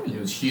ball. It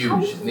was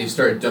huge, and they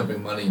started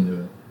dumping money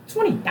into it.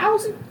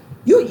 20,000.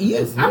 You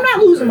Yes, I'm not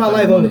losing my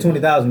life over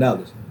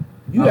 $20,000.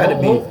 You got to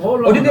be.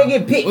 Hold Or on did now. they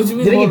get picked? What you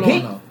mean? Did they Hold get on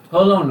picked? now.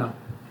 Hold on now.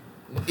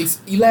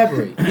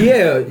 Elaborate.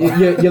 Yeah,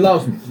 you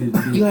lost me.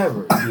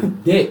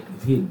 Elaborate. Debt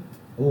is hidden.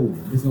 Oh,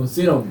 It's gonna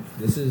sit on me.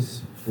 this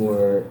is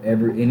for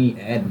any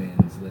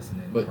admins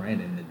listening. But-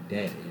 Brandon, the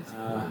debt is.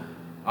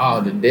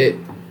 Oh, the debt.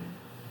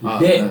 Oh,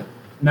 Debt.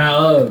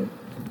 Now,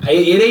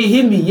 it ain't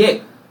hit me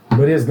yet.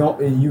 But it's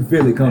going. You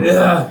feel it coming.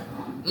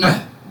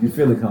 You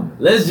feel it coming.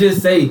 Let's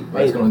just say,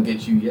 But it's gonna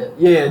get you yet.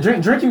 Yeah,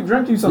 drink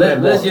you some.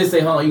 let's just say,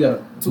 hold on, you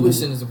gotta.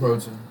 Tuition is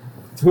approaching.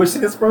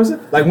 tuition is frozen.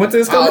 Like winter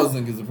is coming.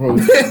 Housing is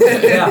approaching.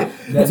 Yeah,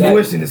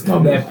 Tuition is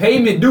coming. That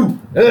payment due,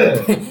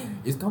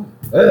 It's coming.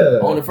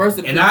 On the first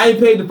of and I ain't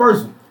paid the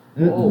first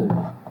one.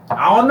 Oh.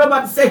 I don't know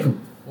about the second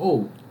one,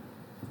 Oh.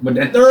 but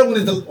that third one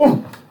is the.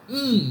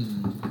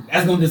 Mm.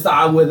 That's gonna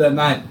decide whether or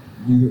not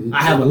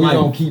I have a we life.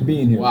 gonna keep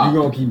being here. Wow. You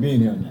gonna keep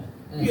being here now.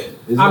 Yeah.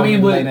 It's I gonna mean,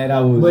 be but late night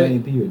hours but,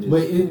 A&P or just.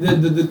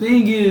 but the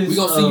thing is, We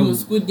gonna see you in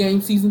Squid Game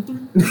season 3?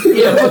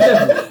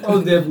 yeah,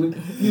 most definitely.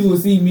 You will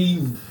see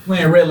me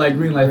playing red light,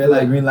 green light, red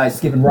light, green light,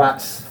 skipping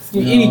rocks.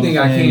 Get you know anything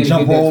what I'm I saying? can to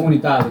Jump get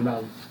that home.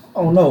 $20,000.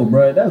 I don't know,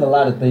 bro. There's a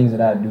lot of things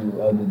that I do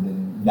other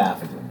than die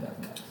for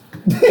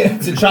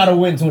 $20,000 to try to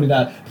win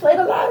 $20,000. Play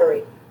the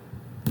lottery.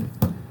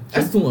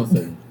 That's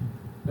 217.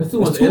 That's too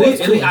That's much. too At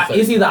least, much.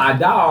 it's either I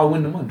die or I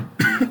win the money.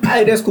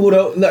 Hey, that's cool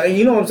though. Look,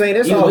 you know what I'm saying?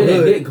 That's Either all way, that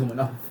good. debt coming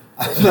off.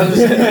 I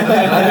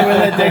never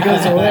let that go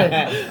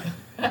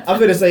so I'm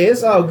finna say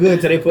it's all good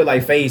till they put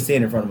like phase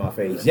 10 in front of my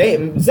face.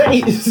 Zane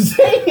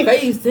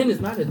Phase 10 is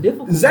not a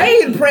difficult.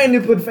 Zane and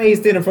Brandon put phase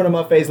 10 in front of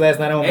my face last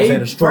night. I almost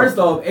had a stroke. First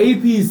off,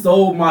 AP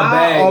sold my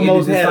bag. I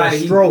almost and had a decided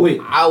he stroke.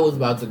 quit. I was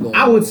about to go.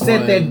 I would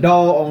set that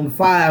dog on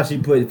fire if she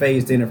put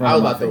phase 10 in front I was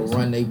of my about face. to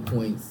run 8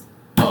 points.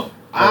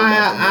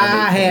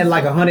 I had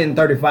like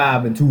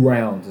 135 in 2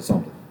 rounds or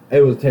something.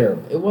 It was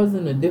terrible. It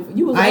wasn't a different.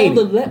 You was I on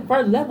the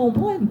first level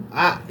 1.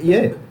 I ate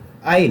it.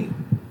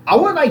 I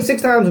won like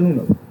 6 times in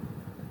Uno,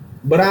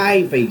 but I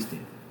ain't phase 10.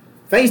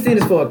 Phase 10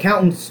 is for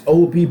accountants,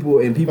 old people,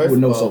 and people First with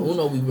no of all, soul.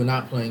 Uno, we were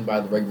not playing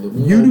by the regular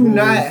rules. You do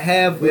not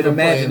have We an were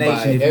playing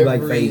imagination by if you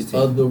like every phase 10.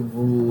 other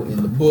rule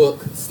in the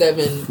book.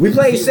 7. We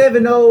played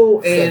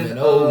 7-0 and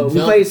 7-0, we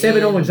played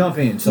 7-0 and jump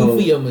in. 2 So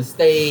for your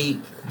mistake.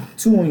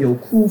 2 on your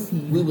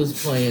kufi. We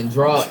was playing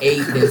draw 8,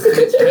 then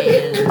switch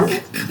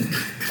hands.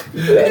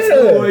 That's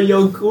for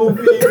your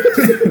coopy.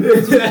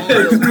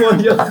 That's for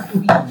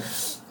your.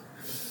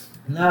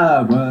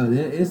 Nah, bro,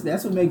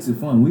 that's what makes it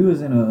fun. We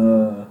was in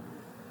a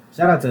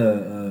shout out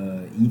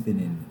to Ethan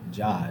and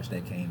Josh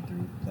that came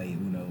through, played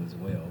Uno as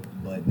well.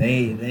 But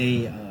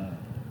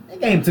that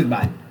game took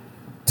about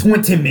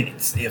 20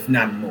 minutes, if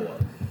not more,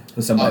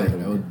 for somebody.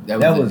 That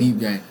was a deep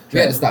game. We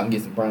had to stop and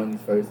get some brownies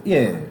first.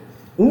 Yeah,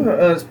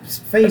 Uno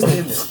faced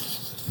him.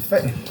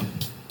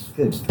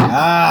 Good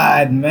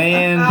God,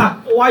 man!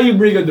 Why you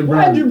bring up the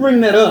brownies? Why'd you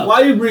bring that up?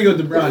 Why you bring up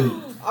the brownies?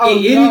 Oh,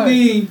 Hey,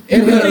 anything,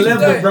 you could have It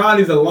left had- the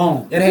brownies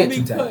alone. That had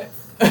too tight.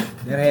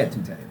 That had too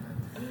tight,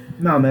 man.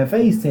 No, man,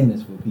 phase 10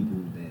 is for people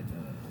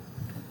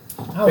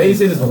that. Phase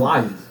 10 is for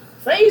liars.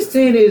 Phase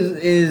 10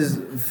 is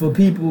for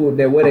people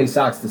that wear their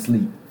socks to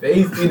sleep.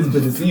 Phase 10 is for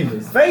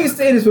deceivers. Phase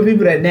 10 is for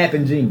people that nap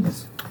in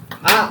jeans.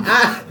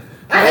 I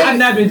I'm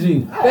napping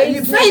jeans.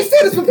 Phase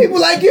 10 is for people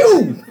like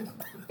you.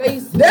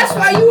 That's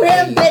why you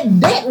have that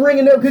debt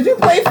ringing up, because you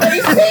play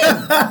phase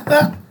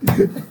 10.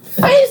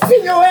 Phase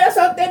 10 your ass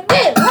out that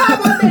debt. How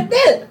about that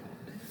debt?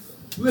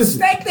 Listen,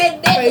 Stack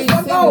that debt Phase and 10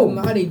 is go.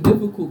 not a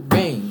difficult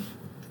game.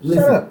 Shut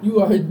up. You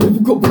are a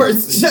difficult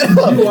person. Shut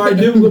up. you are a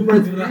difficult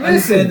person for not Listen.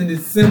 understanding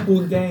this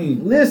simple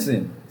game.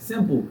 Listen.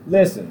 Simple.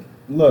 Listen,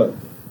 look,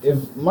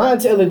 if my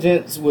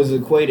intelligence was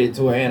equated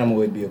to an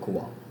animal, it'd be a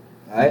koala.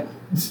 Alright?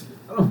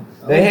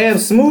 They have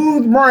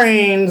smooth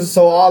brains,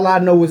 so all I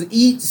know is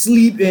eat,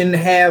 sleep, and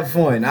have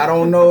fun. I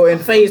don't know,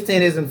 and phase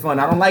 10 isn't fun.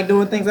 I don't like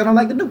doing things I don't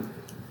like to do.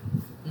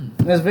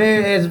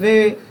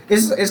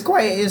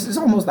 It's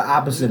almost the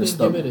opposite of Give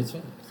stuff. it a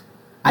chance.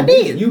 I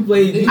did. You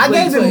played. I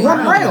gave it one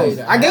round. round.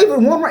 I gave it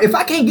one round. If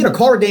I can't get a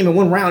card game in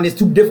one round, it's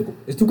too difficult.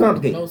 It's too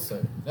complicated. No,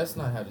 sir. That's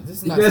not how this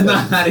is not. That's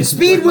not how this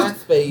Speed was. Not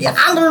spades. Yeah,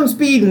 I learned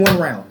speed in one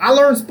round. I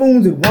learned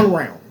spoons in one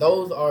round.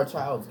 Those are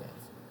child's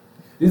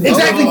games.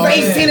 Exactly. Oh,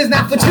 phase man. 10 is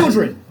not for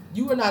children.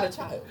 You are not a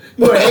child.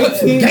 You are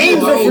 18.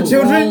 Games are for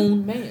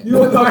children. Grown man.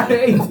 You are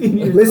 18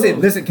 years old.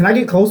 Listen. Can I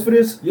get close for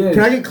this? Yes.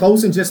 Can I get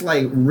close and just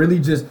like really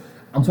just?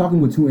 I'm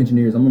talking with 2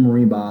 engineers. I'm a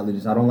marine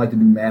biologist. I don't like to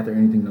do math or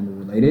anything number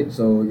related.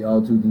 So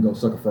y'all 2 can go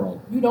suck a frog.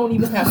 You don't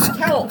even have to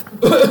count.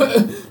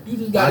 You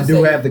just gotta I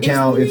do say, have to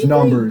count. It's 3.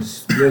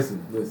 numbers.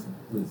 Listen.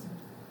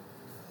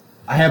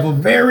 I have a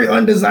very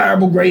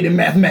undesirable grade in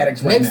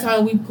mathematics right Next now.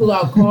 time we pull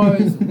out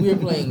cards, we're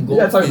playing We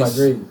gotta goldfish. talk about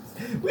grades.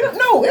 We don't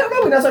know.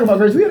 We're not talking about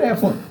grades. We gotta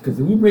have fun. Because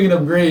if we bringing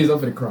up grades, I'm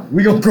finna cry.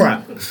 We gonna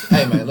cry.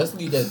 Hey man, let's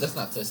leave that. Let's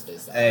not touch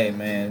this. Hey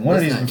man, one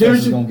of these Let's not-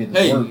 professors gonna get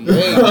this Hey,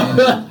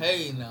 work.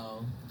 hey, no.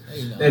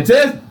 That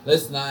test,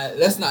 Let's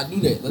not do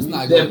that. Let's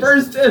not. that go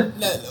first test,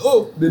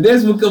 Oh, the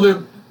next one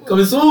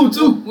coming soon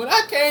too. when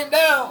I came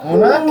down.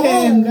 When I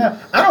came down,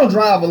 I don't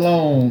drive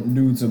alone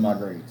due to my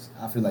grades.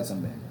 I feel like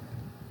something bad.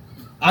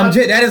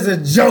 That is a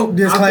joke.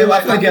 Disclaimer. I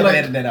feel like you have to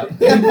edit that out.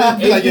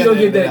 Hey, you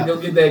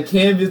don't get that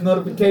Canvas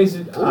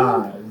notification.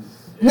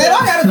 Man,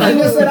 I got a thing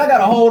that said I got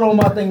a hold on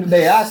my thing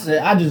today. I said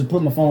I just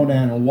put my phone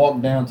down and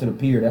walk down to the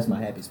pier. That's my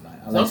happy spot.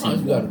 I like Sometimes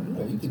seeing you gotta water. do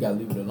that. You just gotta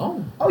leave it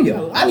alone. Oh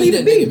yeah, I need leave that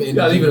it be. nigga You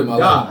gotta leave it in my to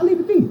God. I leave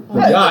it be.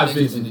 Right. God Niggas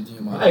fix in it. the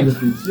gym, I ain't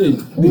gonna fix shit.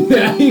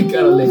 I ain't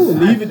gotta let Ooh,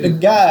 God leave it to fix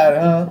God,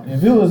 huh?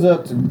 If it was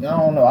up to, I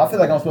don't know. I feel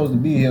like I'm supposed to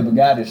be here, but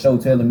God is so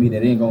telling me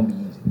that it ain't gonna be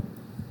easy.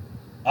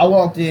 I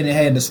walked in and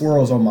had the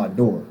swirls on my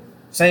door.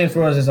 Same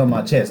swirls as on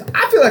my chest.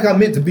 I feel like I'm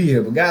meant to be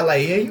here, but God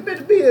like, yeah, you meant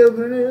to be here,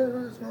 but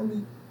it's gonna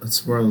be What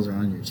swirls are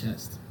on your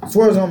chest?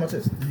 swirls on my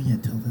chest. Oh yeah,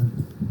 tell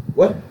them.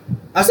 What?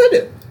 I said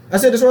that. I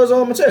said the swirls are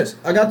on my chest.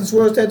 I got the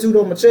swirls tattooed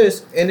on my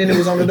chest, and then it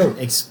was on the door.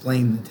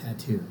 Explain the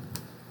tattoo.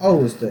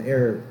 Oh, it's the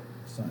air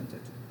sign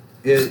tattoo.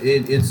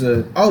 It's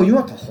a. Oh, you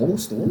want the whole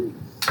story?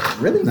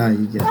 Really? No,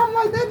 you get it. I'm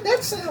like that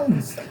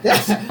sounds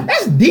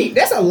that's deep.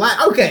 That's a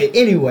lot. Okay,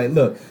 anyway,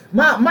 look.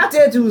 My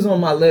tattoo is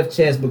on my left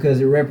chest because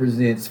it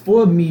represents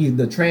for me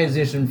the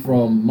transition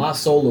from my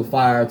soul of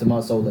fire to my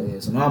soul of air.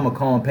 So now I'm a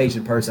calm,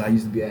 patient person. I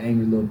used to be an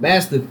angry little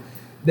bastard.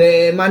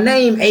 My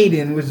name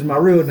Aiden, which is my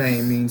real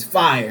name, means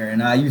fire,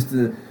 and I used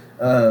to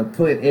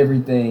put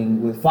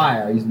everything with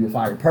fire. I used to be a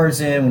fiery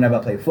person. Whenever I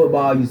played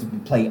football, I used to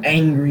play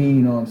angry. You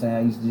know what I'm saying?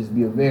 I used to just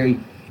be a very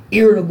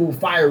irritable,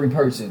 fiery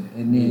person,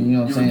 and then you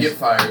know what I'm You saying. would get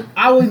fired.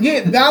 I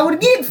would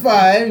get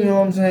fired, you know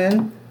what I'm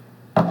saying?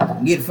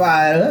 Get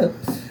fired up.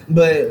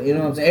 But you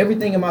know what I'm saying.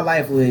 Everything in my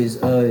life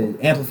was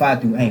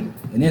amplified through anger,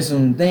 and then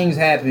some things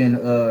happened.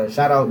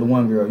 Shout out to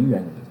one girl. You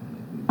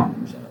ain't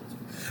gonna shout out to.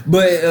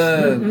 But you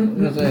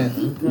know what I'm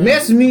saying.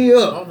 Messed me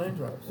up.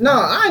 No,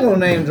 I ain't gonna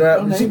name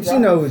drop. She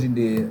know what she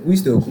did. We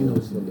still cool.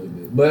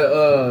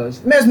 But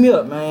she messed me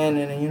up, man.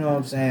 And you know what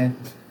I'm saying.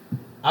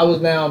 I was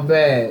down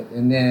bad,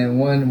 and then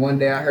one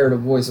day I heard a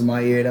voice in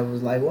my ear that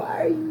was like,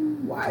 "Why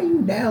are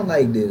you down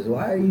like this?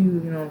 Why are you?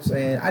 You know what I'm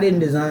saying? I didn't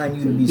design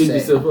you to be sad." Pick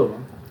yourself up, huh?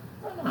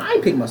 I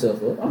ain't pick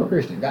myself up. I'm a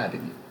Christian. God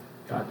pick me.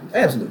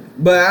 Absolutely.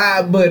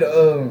 But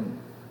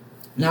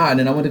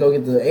then I went to go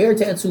get the air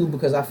tattoo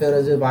because I felt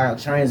as if I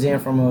transition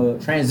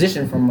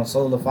from a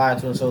solar fire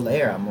to a solar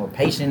air. I'm more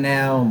patient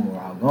now. I'm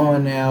more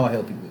outgoing now. I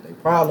help people with their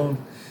problems.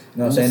 You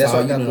know what I'm saying? That's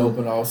why you can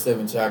open all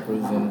 7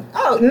 chakras and.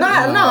 Oh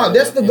no!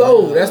 That's the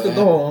goal. That's the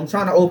goal. I'm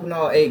trying to open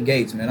all 8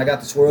 gates, man. I got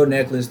the swirl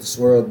necklace, the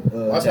swirl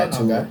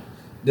tattoo.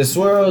 The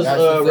swirls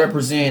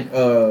represent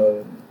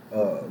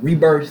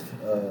rebirth,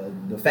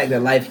 the fact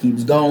that life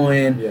keeps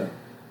going. Yeah.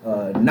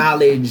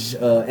 Knowledge,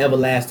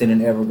 everlasting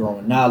and ever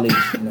growing knowledge.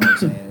 You know what I'm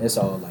saying? It's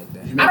all like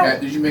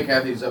that. Did you make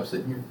half these up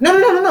sitting here? No.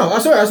 I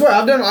swear.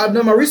 I've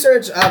done my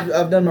research.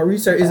 I've done my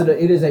research.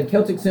 It is a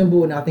Celtic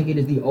symbol, and I think it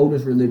is the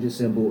oldest religious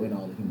symbol in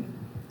all of humanity.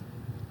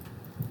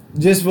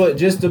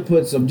 Just to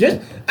put some,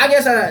 I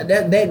guess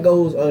that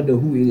goes under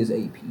who is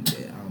AP.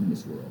 Yeah, I'm the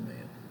Squirrel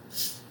Man,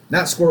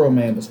 not Squirrel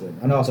Man, but Squirrel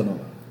Man. I also know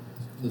that.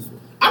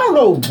 I don't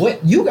know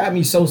what you got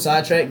me so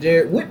sidetracked,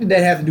 Jared. What did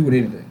that have to do with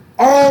anything?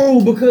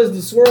 Oh, because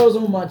the swirls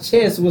on my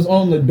chest was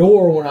on the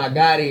door when I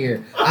got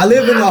here. I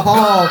live in the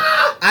hall.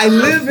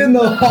 Atlantic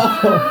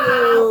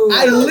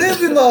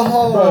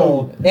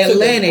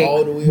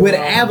with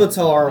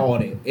Avatar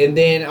on it. And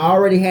then I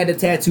already had the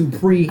tattoo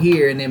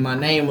here, and then my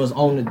name was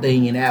on the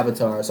thing in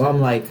Avatar. So I'm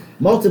like,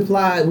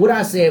 multiply. What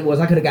I said was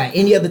I could have got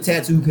any other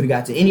tattoo, could have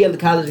got to any other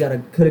college,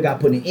 could have got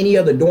put in any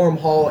other dorm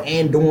hall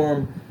and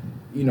dorm,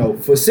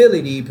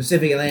 facility,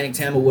 Pacific, Atlantic,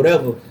 Tampa,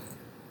 whatever.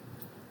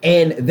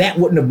 And that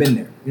wouldn't have been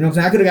there. You know what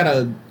I'm saying? I could have got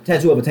a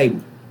tattoo of a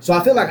table. So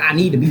I feel like I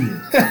need to be here.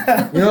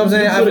 You know what I'm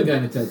saying? I could have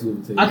gotten a tattoo of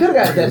a table. I could have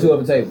got a tattoo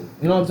of a table.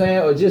 You know what I'm saying?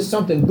 Or just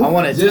something good. I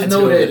want to just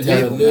know that.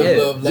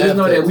 Just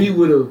know that we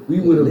would have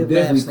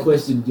definitely laugh,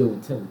 questioned your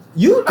intelligence.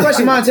 You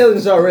question my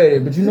intelligence already,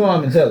 but you know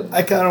I'm intelligent.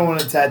 I kind of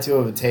want a tattoo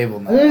of a table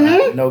now.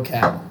 Mm-hmm. No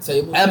cap.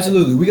 Table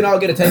Absolutely. We can all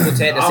get a table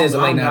tat that says the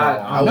late night out.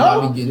 I will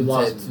not be getting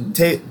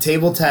tattooed.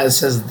 Table tat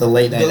says the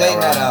late night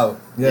out.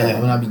 I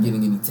will not be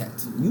getting any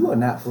tattoos. You are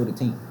not for the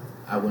team.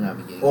 I will not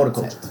be getting or the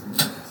coach.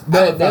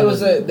 But there was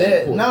but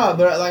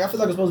like I feel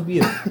like I'm supposed to be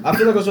here. I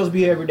feel like I'm supposed to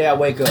be here every day I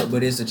wake up,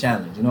 but it's a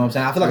challenge. You know what I'm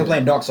saying? I feel like I'm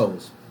playing Dark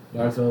Souls.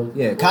 Dark Souls?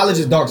 Yeah, college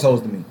is Dark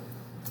Souls to me.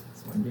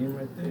 That's my game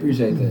right there.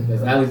 Appreciate that.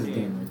 That's Alex's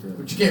game right there.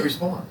 But you can't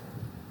respond.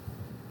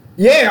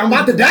 Yeah, I'm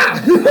about to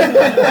die.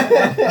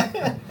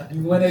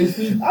 You want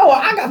AC? Oh,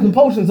 I got some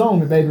potions on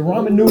me, baby.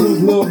 Ramen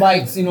noodles, little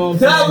bites, you know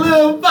what I'm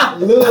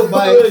saying? Little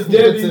bites.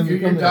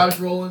 You're dodge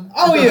rolling?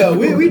 Oh, yeah,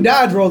 we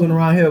dodge rolling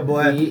around here,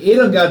 boy. It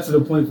done got to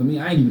the point for me,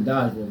 I ain't even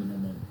dodge rolling no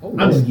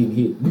more. I'm just getting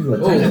hit.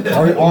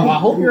 Or I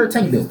hope you're a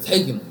tank builder.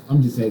 Taking them.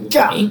 I'm just taking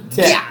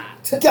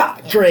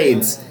God,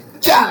 grades.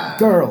 God,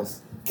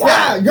 girls.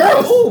 God,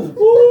 girls.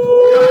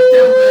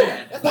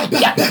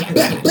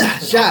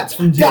 Shots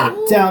from Jared.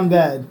 God, down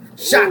bad.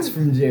 Shots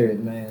from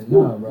Jared, man.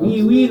 No, bro.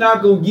 We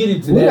not gonna get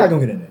into that. We're not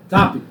gonna get into that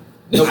topic.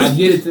 No, I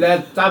get into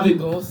that topic.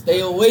 Gonna stay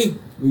away.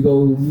 We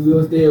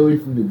gonna stay away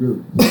from the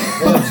group.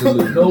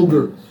 Absolutely, no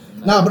group.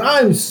 Nah, but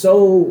I'm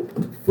so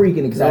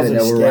freaking excited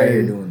that we're right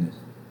here doing this.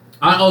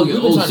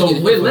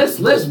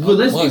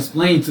 Let's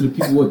explain to the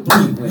people what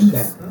went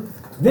down.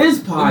 This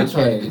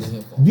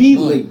podcast, The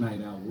Late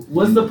Night Hour,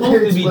 was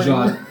supposed to be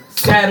dropped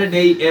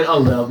Saturday at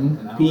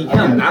 11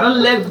 p.m. Not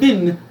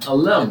 11.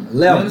 11.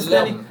 You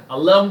understand?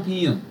 11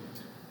 p.m.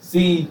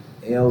 See,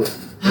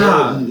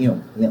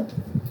 L-E-M.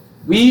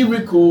 we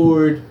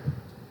record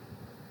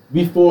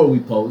before we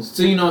post.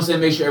 So, you know what I'm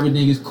saying? Make sure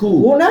everything is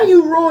cool. Well, now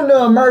you ruined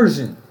the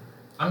immersion.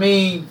 I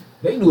mean,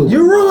 they knew it.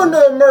 You ruined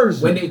the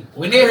immersion.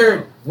 When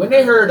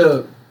they heard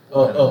a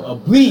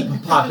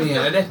bleep pop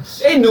in,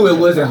 they knew it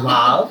wasn't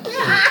live.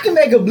 Yeah, I can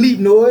make a bleep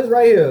noise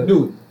right here.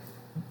 Do it.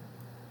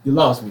 You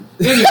lost me.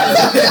 Anyway.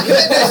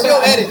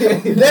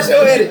 That's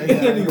your edit.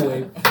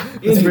 Anyway.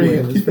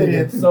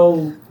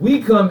 So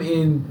we come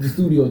in the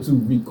studio to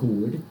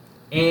record,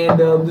 and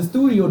the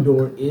studio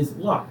door is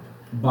locked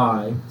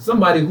by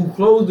somebody who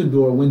closed the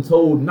door when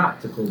told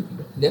not to close the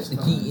door. Left the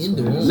key in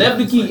the room. Left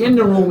the key in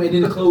the room and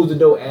then closed the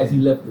door as he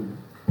left the room.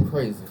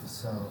 Crazy.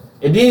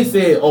 And then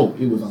said, "Oh,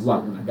 it was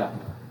unlocked when I got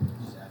here."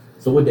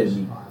 So what does that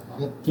mean?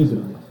 Keep it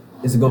unlocked.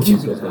 It's a go.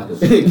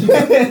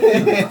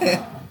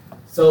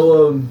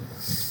 So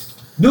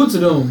due to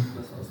them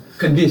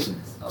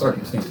conditions,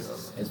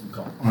 circumstances, as we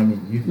call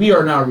them, we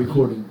are now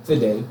recording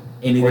today,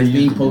 and it is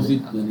being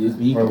posted.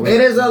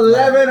 It is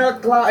 11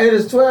 o'clock. It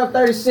is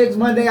 12:36,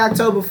 Monday,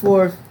 October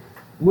 4th.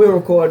 We're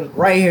recording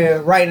right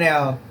here, right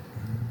now.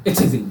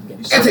 It's easy.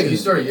 You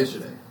started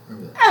yesterday.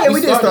 Remember that? Hey, we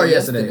did start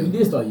yesterday. We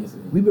did start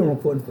yesterday. We've been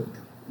recording for.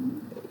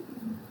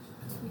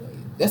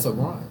 That's a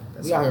grind.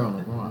 We out here on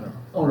the grind.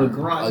 On the A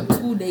grind.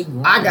 2-day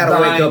grind. I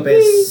gotta wake up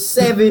at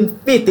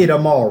 7:50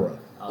 tomorrow.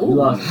 Oh, you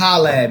lost it.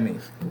 Holla at me.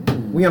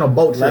 We on a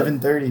boat trip.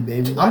 11:30,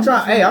 baby. I'm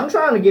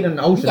trying to get in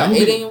the You ocean. got I'm 8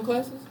 gonna- a.m.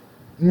 classes?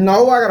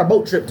 No, I got a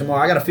boat trip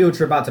tomorrow. I got a field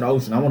trip out to the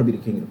ocean. I want to be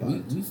the king of the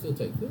pirates. We still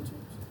take field trips?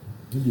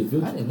 You get I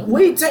filtered. didn't know.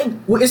 We take.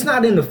 Well, it's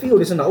not in the field.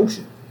 It's in the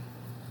ocean.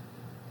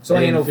 So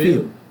it ain't no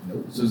field.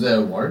 So is that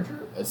a water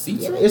trip? A sea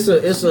Yeah, trip?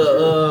 it's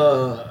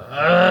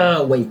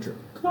a wave trip.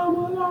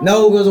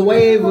 No, because a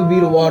wave would be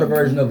the water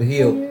version of a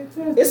hill.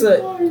 It's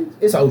an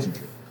ocean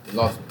trip.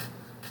 Lost me.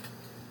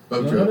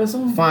 Boat You know that trip.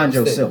 song? Find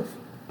yourself.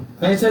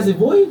 Fantastic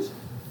Voyage?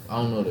 I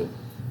don't know that.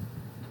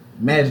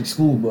 Magic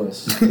school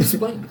bus,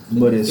 Explain.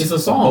 but it's It's a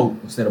song. boat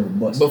instead of a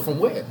bus. But from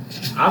where?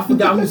 I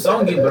forgot who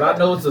sung it, but I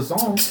know it's a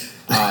song.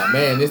 Ah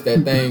man, it's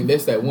that thing.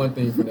 That's that one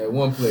thing from that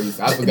one place.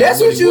 I forgot. That's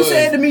what it you was,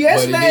 said to me but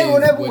it yesterday. is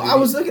Whenever what it I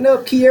was is. looking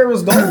up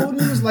Kiera's Gold,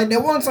 and it was like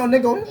that one song. They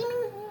go.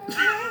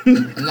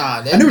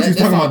 Nah, that, I knew what you was that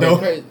talking song about, though.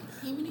 crazy.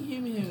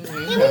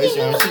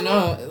 You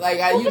know, like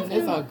I use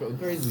that song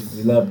crazy.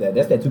 We love that.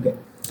 That's that 2K.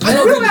 I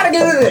know We people, gotta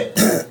get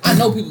into that. I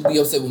know people be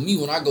upset with me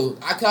when I go.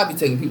 I could be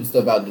taking people's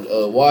stuff out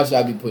the wash.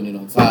 I be putting it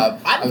on top.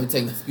 I be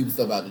taking people's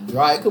stuff out the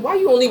dryer. Cause why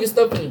you don't leave your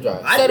stuff in the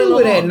dryer? I Set do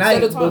an it at alarm, night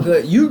set a timer.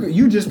 because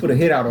you just put a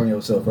hit out on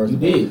yourself first. You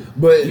of all.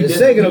 did. But You did.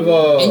 second of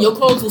all, and your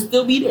clothes will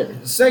still be there.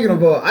 second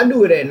of all, I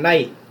do it at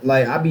night.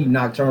 Like I be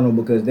nocturnal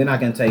because then I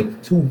can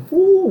take 2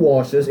 full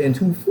washers and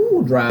 2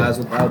 full dries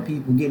without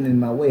people getting in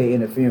my way,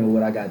 interfering with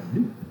what I got to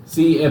do.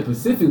 See, in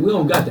Pacific, we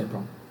don't got that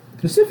problem.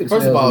 Pacific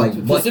First smells of all, like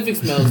butt. Pacific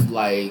smells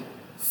like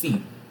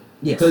sea.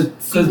 Yes. Cause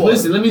Seawater.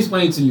 listen, let me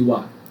explain to you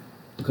why.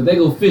 Cause they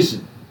go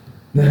fishing.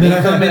 And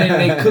they come in and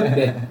they cook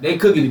that. They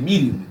cook it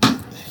immediately.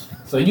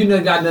 So you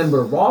done got nothing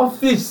but raw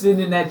fish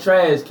sitting in that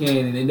trash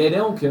can, and they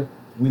don't care.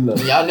 We love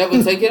it. Y'all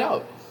never take it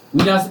out.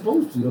 We not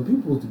supposed to. Though.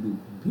 People supposed to do.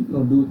 People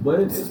don't do it, but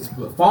it's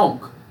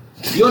funk.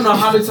 You don't know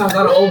how many times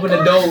I done open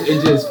the door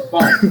and just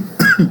funk.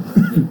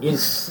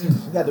 It's, You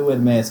got to wear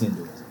the mask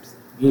in.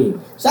 yeah.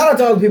 Shout out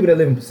to all the people that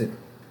live in Pacific.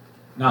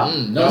 Nah.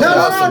 No, Y'all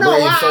are no, some no.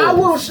 brave I souls.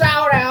 will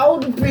shout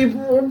out the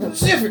people in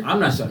Pacific. I'm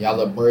not shouting.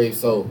 Y'all are brave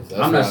souls.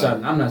 That's I'm not why-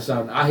 shouting. I'm not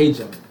shouting. I hate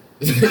y'all.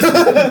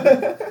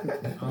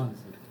 Honestly.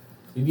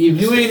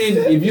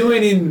 If you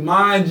ain't in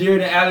mine,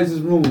 Jared, and Alex's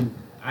room,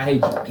 I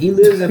hate you. He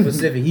lives in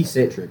Pacific. He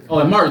set tripping. Oh,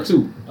 and Mark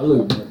too. I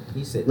love you, Mark.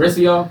 He said. Rest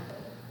of y'all.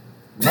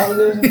 Mark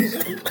lives in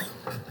Pacific.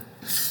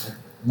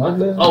 Mark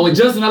lives. Oh, and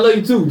Justin, I love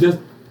you too. Just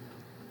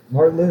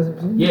Mark lives in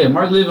Pacific. yeah,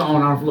 Mark living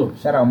on our floor.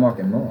 Shout out Mark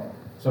and Mark.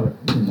 Sorry.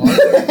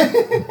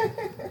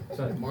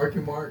 Mark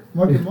and Mark.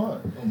 Mark and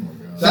Mark. Oh my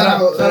god.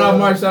 Shout out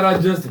Mark. Shout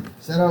out Justin.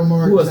 Shout out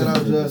Mark. Who else Shout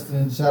is out it?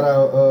 Justin. Shout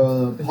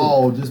out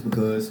Paul. Just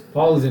because.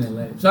 Paul is in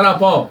Atlanta. Shout out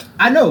Paul.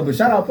 I know, but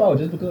shout out Paul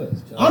just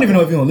because. I don't even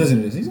know if he gonna listen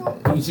to this. He's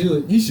on. He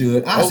should. He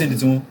should. I'll send it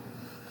to him.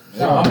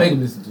 I'll make him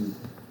listen to it.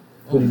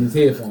 Put in his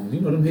headphones.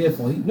 You know them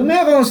headphones. The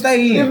man gonna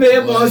stay in. Them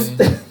headphones.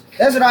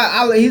 That's what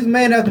I he's a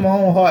man after my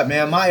own heart,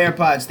 man. My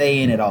AirPods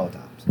stay in at all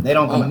times. They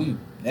don't come Oh, out. me.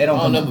 They don't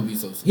I'll come never out. be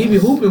so He be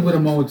hooping with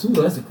him on too.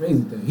 Though. That's a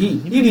crazy thing. He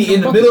be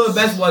in the middle of a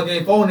basketball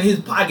game, phone in his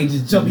pocket,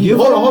 just jumping. Give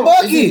him a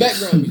It's his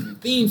bucket. background music.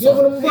 Theme Give him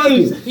song. a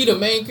bucket. He the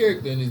main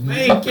character in his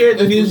movie. Main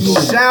character in his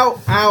movie. Shout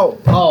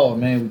out Paul,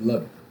 man. We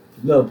love it.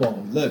 Love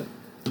Paul. Look,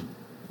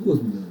 Who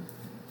else we love?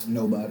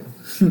 nobody.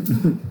 We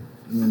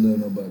don't love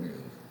nobody else.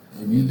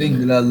 If you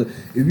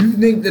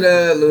think that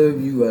I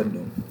love you, I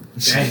don't.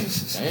 Dang.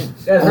 Damn.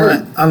 That's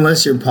hurt.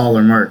 Unless you're Paul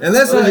or Mark.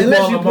 Unless Paul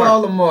you or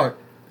Paul or Mark.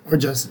 Or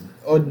Justin.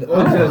 Or, I Justin.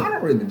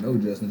 don't really know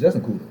Justin.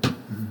 Justin cool though.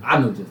 I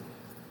know Justin.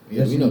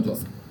 Yeah, we know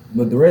this.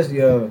 But the rest of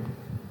y'all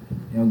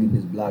don't get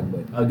this block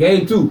button.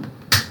 Gabe too.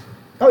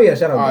 Oh yeah,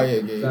 shout out. Oh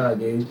Gabe. yeah, Gabe. Shout out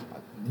Gabe.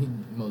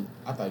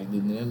 I thought he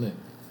lived in Atlanta.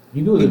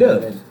 He do. He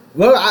does.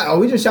 Well, are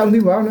we just shouting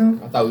people out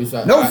now? I thought we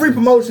shot. No free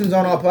promotions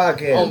on our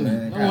podcast, Oh,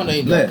 man. no one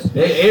ain't Bless.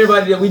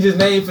 Everybody that we just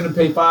named finna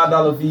pay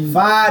 $5 fees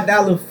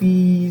 $5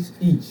 fees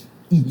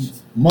each.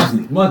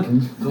 monthly.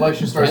 Monthly.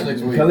 Collection starts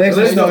next week.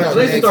 Collection starts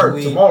Let's next start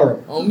week.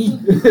 tomorrow. On me.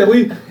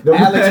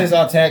 Alex is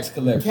our tax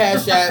collector.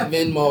 Cash App,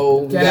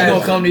 Venmo. He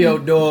gonna come to your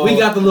door. We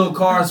got the little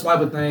car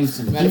swiper thing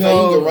too. Matter of fact,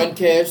 you can run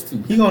cash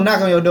too. He gonna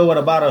knock on your door with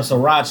a bottle of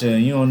sriracha,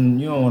 and you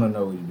don't want to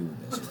know what you do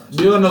with that sriracha.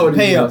 You don't know what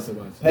Pay it up. is.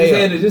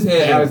 Pay Just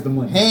hand up. Alex the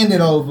money. Hand it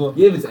over.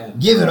 Give it to Alex.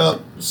 Give it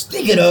up.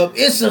 Stick it up.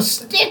 It's a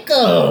sticker.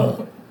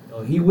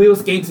 Oh, he will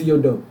skate to your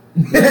door.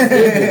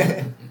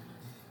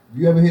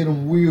 You ever hear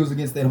them wheels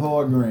against that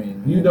hard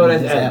grain? You know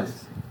that's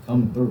Alex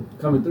coming through.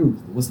 coming through.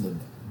 The whistle of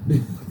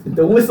death.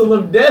 The whistle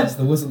of That's death.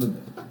 the whistle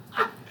of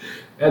death.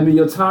 I mean,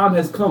 your time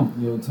has come.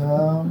 Your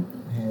time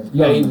has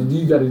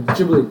You got to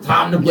triple it.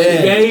 Time to play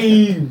the Yeah.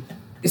 game.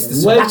 It's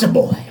the What? sriracha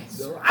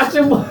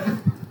boy.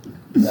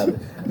 Love it.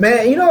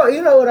 Man, you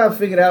know what I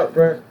figured out,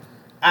 bro?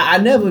 I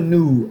never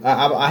knew.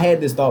 I had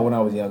this thought when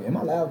I was young. Am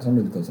I loud? 'Cause I'm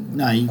really close.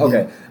 Nah, you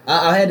Okay.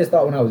 I had this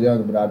thought when I was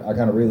younger, but I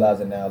kind of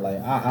realized it now. Like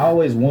I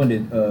always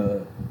wondered,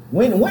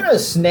 when are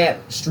snap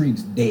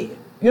streaks dead?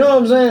 You know what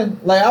I'm saying?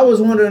 Like I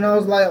was wondering. I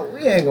was like,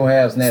 we ain't gonna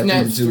have snap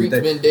Snap streaks. Street's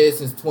been dead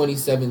since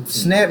 2017.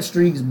 Snap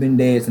streaks been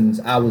dead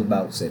since I was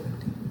about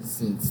 17.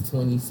 since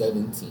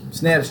 2017.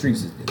 Snap Streaks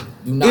is dead.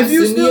 Do not If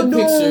you send me a still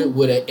picture doing-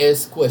 with an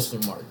S question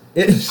mark.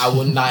 I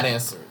will not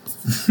answer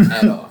it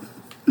at all.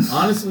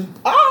 Honestly,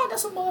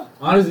 That's a more.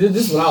 honestly,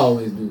 this is what I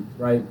always do,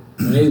 right?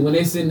 When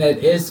they send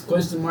that S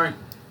question mark,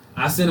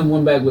 I send them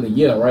one back with a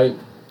yeah, right?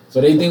 So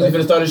they think we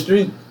finna start a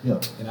streak, Yeah.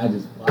 and I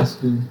just watch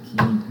them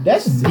keep.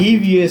 That's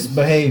devious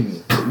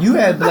behavior. You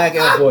have black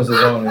Air Forces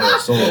on there,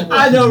 so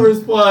I don't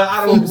respond.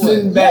 I don't For what?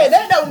 send back. yeah,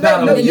 that don't Not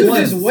make no. on You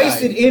one just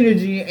wasted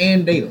energy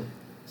and data.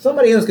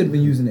 Somebody else could have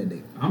been using that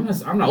data. I'm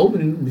not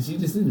opening them, but she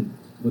just sent them.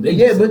 But they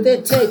Yeah, just but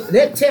send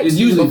that text It's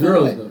usually before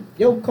girls, that. though.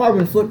 Your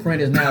carbon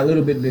footprint is now a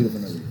little bit bigger for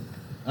no reason.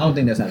 I don't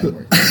think that's how that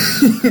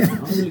works. them. I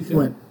don't really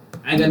care.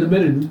 I ain't got no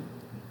better to do.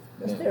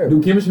 That's terrible.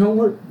 Do chemistry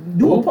homework.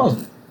 Do a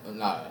puzzle.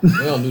 Nah, we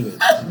don't do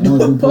that.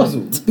 Do a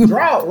puzzle.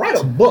 Write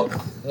a book.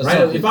 or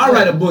something. If I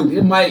write a book,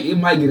 it might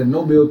get a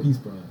Nobel Peace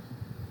Prize.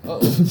 Oh,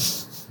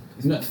 It's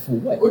not For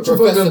what? What's your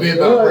book gonna be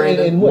about,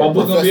 Brandon? And My what?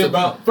 book gonna be Professor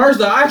about.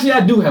 First, actually, I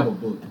do have a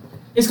book.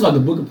 It's called The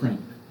Book of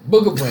Praying.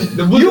 Book of Brain.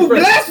 The Book You of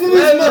Praying.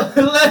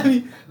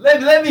 blasphemous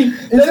Let me.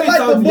 Is it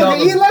like the book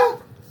of Eli?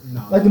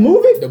 No. Like the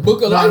movie? The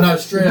Book of No, Life. no,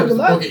 straight up, it's the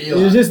Book of book of Life?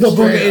 Eli. It's just the book.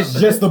 Straight It's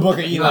up. just the book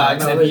of Eli. No,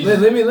 except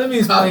let Eli. me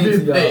explain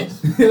to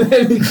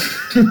y'all.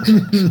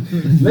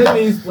 Let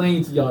me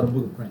explain to y'all the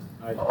Book of Praying.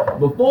 All right.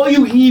 Before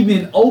you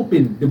even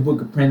open the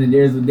Book of Praying,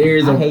 there's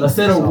I hate a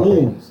set of this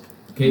already. rules.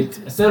 Okay,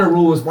 a set of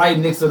rules right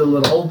next to the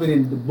little opening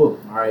of the book.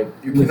 All right.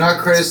 You cannot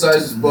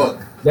criticize this book.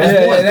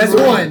 That's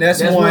one.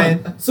 That's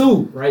one.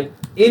 Two, right?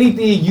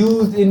 Anything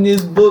used in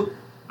this book,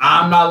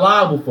 I'm not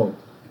liable for.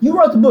 You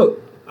wrote the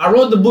book. I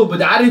wrote the book,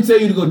 but I didn't tell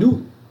you to go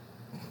do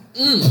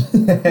You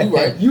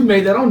right. it. You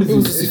made that on It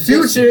was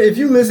decision. Future, if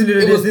you listen to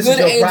It was this good is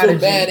your angel, prodigy.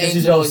 bad This is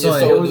angel your on your son.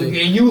 soul. And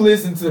you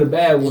listen to the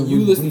bad one. And you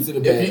listen to the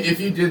bad. If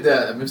you did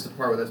that, I missed the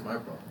part where that's my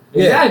problem.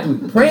 Exactly.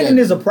 Brandon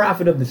is a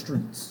prophet of the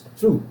streets.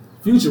 True.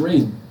 Future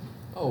raised me.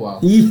 Oh wow.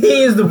 He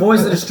is the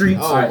voice of the streets.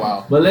 Oh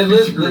wow. But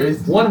let's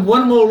one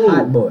more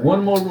Hot boy. rule.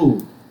 One more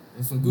rule.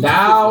 And some Gucci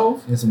Thou,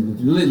 And some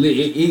good.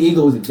 it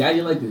goes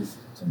exactly like this.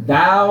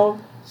 Thou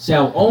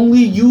shall only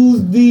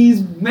use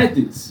these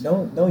methods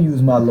Don't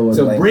use my Lord's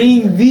to language.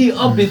 bring thee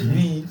up with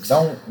thee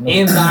Don't.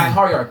 in thy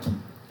hierarchy.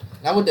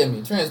 Now what that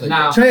mean? Translate.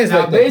 Now, Translate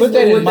now that. Put that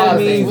basically in what that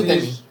modern means What that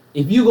mean? is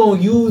if you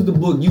gonna use the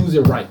book, use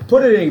it right.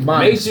 Put it in my.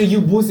 Make sure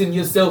you boosting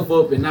yourself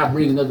up and not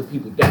bringing other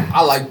people down.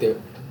 I like that.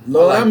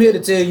 Lord, I like I'm here to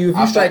tell you, if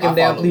you I strike him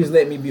down, follow. please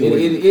let me be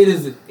away. It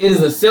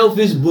is a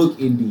selfish book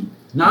indeed.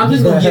 Now I'm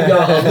just gonna give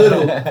y'all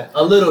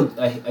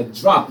a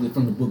droplet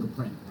from the Book of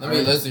Praying.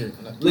 Let's hear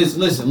it.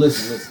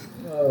 Listen.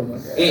 Oh my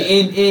God.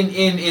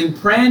 In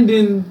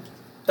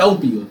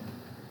Prandonthopia,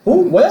 Who?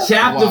 What?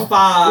 chapter Wow.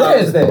 5. What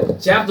is that?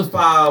 Chapter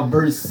 5,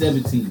 verse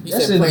 17. He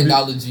That's said in the-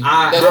 prainology.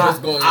 That's what's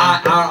going on.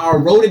 I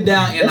wrote it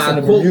down and That's in I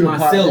the quote Bermuda part-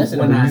 myself that's in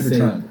the when I Bermuda say,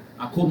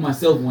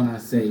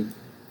 Triangle.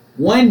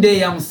 one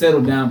day I'm gonna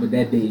settle down, but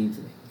that day ain't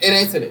today. It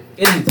ain't today.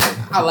 It ain't today.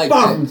 I like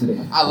Far that. from today.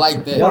 I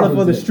like that. Y'all are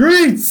for the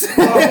streets.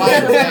 I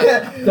like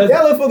that.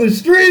 Y'all are for the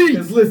streets.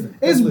 Cause listen,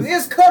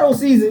 It's cuddle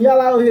season.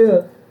 Y'all out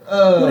here.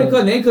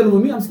 They ain't cutting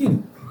with me. I'm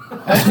skinny.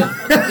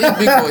 It's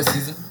big boy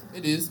season.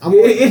 It is.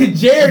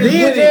 Jared is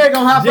Me and winning. Jared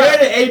gonna high Jared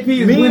five. and AP is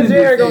Me winning and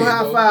Jared this gonna thing,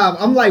 high bro. five.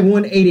 I'm like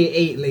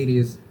 188,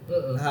 ladies.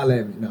 Holla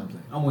at me. No, I'm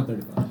playing. I'm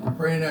 135. I'm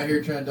praying out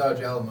here trying to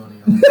dodge alimony.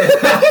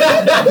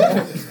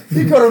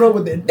 He cut it up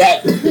with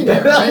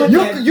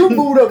that. You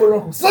moved up with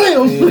Uncle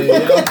Sam.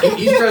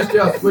 He's stressed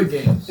out Squid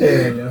Games.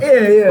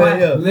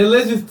 Yeah.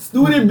 Let's just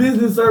student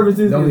business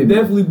services Don't is hit me.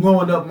 definitely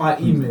blowing up my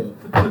email,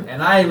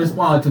 and I ain't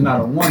responding to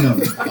not a one of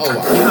them. Oh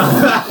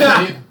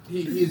wow.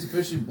 He's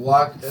officially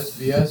blocked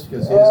SBS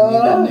because he doesn't need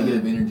that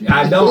negative energy.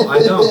 I don't.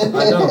 They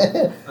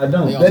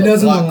That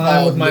doesn't Block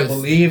align with my list.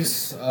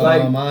 beliefs.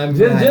 Like I'm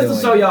just not to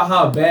doing show it. y'all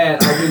how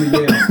bad I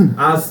really am.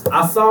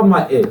 I saw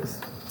my ex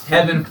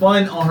having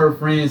fun on her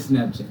friend's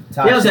Snapchat.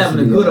 They was having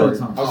a good old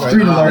time. Okay.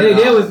 Street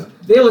alert.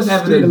 They was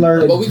having Street a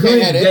alert. But we can't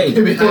good have that.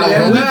 day. We can't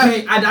have And we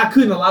that. can't- I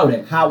couldn't allow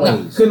that.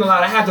 Highways. Couldn't allow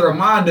that. I had to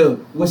remind her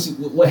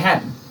what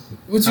happened.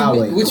 What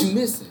Highway. you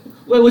missing?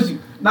 Wait,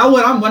 not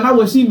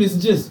what she missed.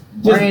 Just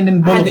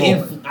Brandon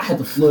Boulevard. I had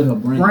to flood her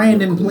brain.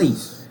 Brandon,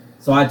 please.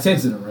 So I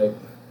texted her,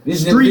 right?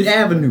 Street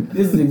Avenue.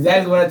 This is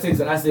exactly what I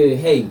texted. I said,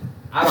 "Hey,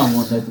 I don't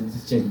want nothing.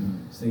 Just checking you.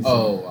 Stay safe.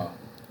 Oh wow.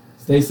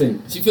 Stay safe."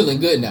 She feeling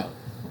good now.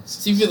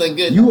 She feeling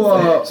good. You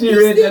are. She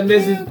read that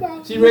message.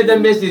 She read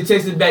that message and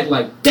texted back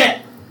like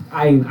that.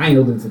 I ain't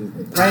open to this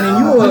thing.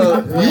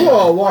 Brandon, you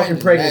are a walking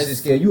pregnancy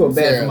scare. You are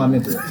bad for my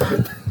mental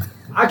health.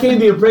 I can't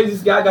be a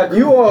pregnancy guy. I got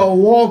You are a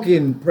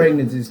walking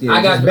pregnancy scare.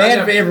 I got- It's bad I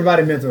got- for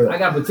everybody mental I health.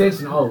 got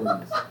protection always.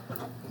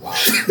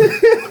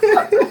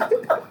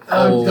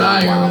 Oh,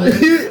 dying wow. over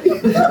there.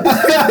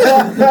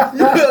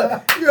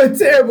 You're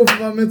terrible for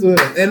my mental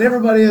health. And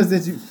everybody else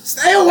that you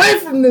stay away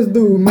from this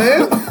dude,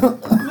 man.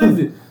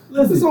 It's a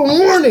Listen.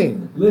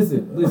 warning.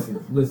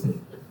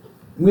 Listen.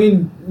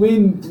 When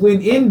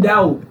in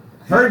doubt,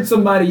 hurt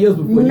somebody else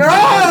before you.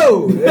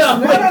 No!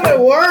 That's not how that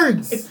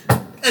works.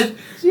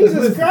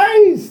 Jesus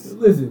Christ.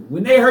 Listen,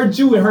 when they hurt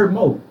you, it hurt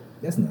more.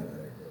 That's not how that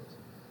goes.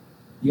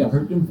 You gotta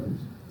hurt them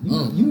first.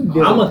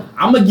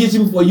 I'm gonna get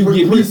you before you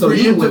get me. So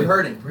you Preemptive win.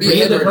 hurting. Be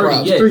ahead of the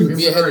problem. Yes.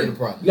 Be ahead of the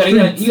problem.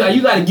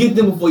 You gotta get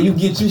them before you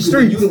get you.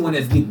 You the one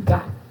that's getting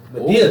got.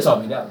 But Deal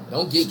taught me that one.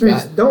 Don't get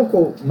Streets, got. don't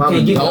quote Mama.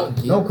 Can't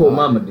get Don't quote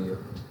Mama deal.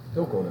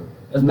 Don't quote her.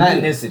 That's Not not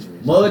in this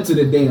situation. Mud to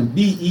the damn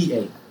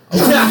DEA.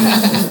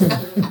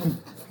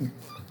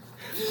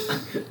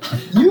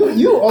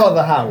 You are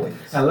the highway.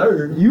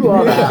 Hello. You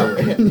are the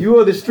highway. You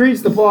are the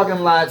streets, the parking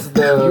lots,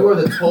 You are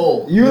the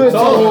toll. You the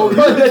toll. You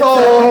the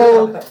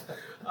toll.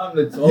 I'm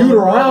the toll. You the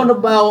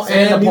roundabout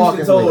and the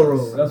parking toll lot.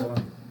 road. That's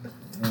one.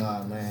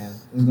 Ah man,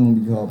 it's gonna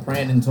be called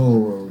Brandon Toll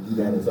Road.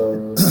 You gotta toll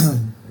road.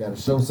 You gotta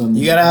show something.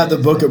 You gotta have the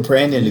book of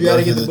Brandon. You to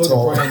gotta go get to the book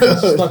toll. of Brandon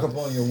stuck up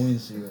on your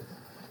windshield.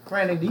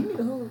 Brandon, do you need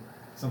a hug?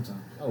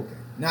 Sometimes. Okay.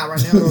 Not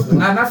right now. though.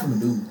 Not from a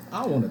dude.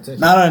 I don't want to touch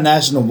Not on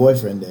National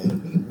Boyfriend Day.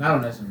 Not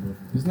on that shit. you.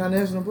 It's not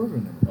National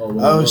Boyfriend Day.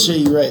 Oh shit,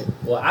 you right.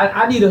 Well,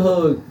 I need a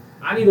hug.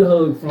 I need a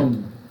hug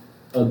from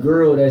a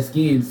girl that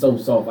skin's so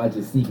soft. I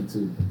just sneak it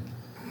to.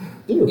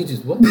 You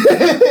just what?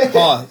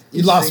 Pause.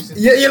 You lost.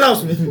 Yeah, you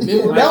lost me.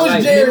 That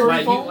was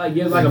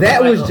Jared.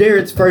 That was Jared.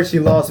 Jared's first. He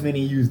lost me and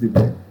he used it.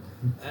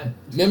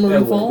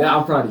 Memory foam.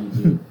 I'm proud of you,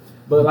 Jared.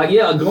 But like,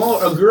 yeah, a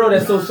girl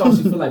that's so soft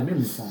she feel like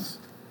memory foam.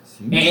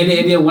 And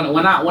then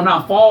when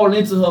I fall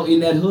into her in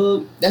that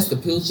hug, That's the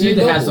pill. she need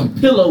to have some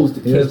pillows to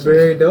catch.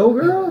 Pillsbury Dough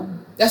girl.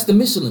 That's the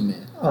Michelin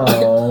Man.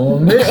 Oh,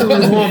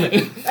 Michelin woman.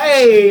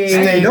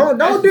 Hey,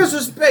 don't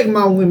disrespect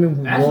my women.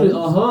 Who Actually,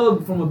 won't. a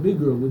hug from a big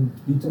girl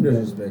would be too bad.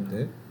 Disrespect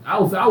that. I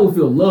would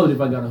feel loved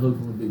if I got a hug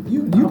from a big girl.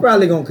 You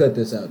probably gonna cut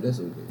this out. That's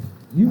okay.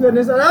 You cut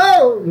this out.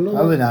 Oh, Lord.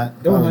 Probably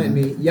not. Don't Probably hunt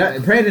me. Yeah,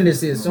 Brandon has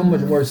said so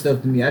much worse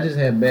stuff to me. I just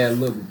have bad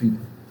luck with people.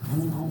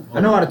 I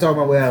know how to talk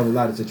my way out of a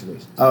lot of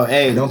situations. Oh,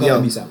 hey, Don't yo.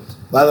 call me silence.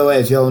 By the way,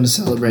 if y'all want to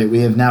celebrate, we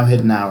have now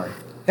hit an hour.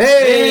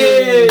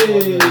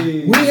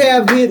 Hey! We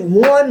have hit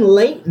one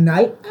late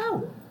night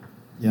hour.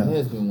 Yeah.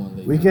 There's been one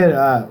late. We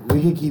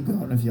could keep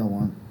going if y'all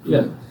want.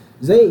 Yeah,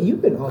 Zay,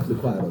 you've been awfully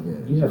quiet over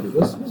there. you have it.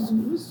 What's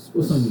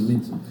on your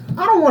mental?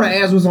 I don't want to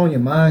ask what's on your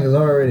mind because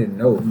I already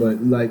know,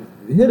 but like,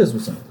 hit us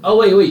with something. Oh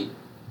wait.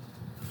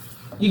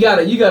 You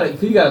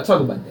gotta talk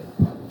about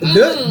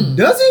that.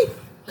 Does he?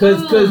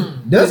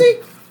 Does he?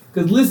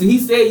 Cause listen, he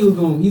said he was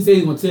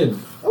gonna tell me.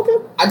 Okay.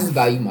 I just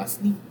value my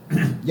sleep.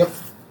 Yep.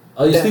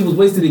 Oh, your sleep was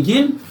wasted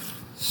again?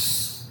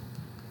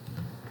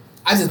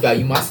 I just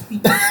value my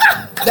sleep.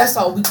 That's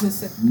all we can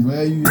say. You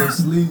value your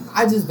sleep.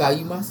 I just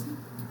value my sleep.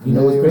 You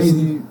know what's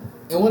crazy?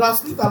 And when I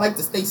sleep, I like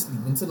to stay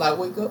asleep until I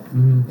wake up,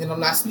 Mm-hmm. and I'm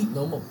not asleep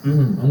no more.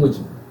 I'm with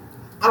you.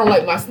 I don't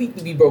like my sleep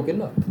to be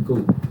broken up.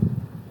 Cool.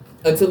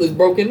 Until it's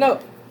broken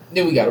up,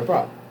 then we got a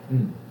problem.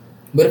 Mm.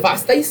 But if I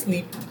stay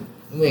asleep,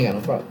 we ain't got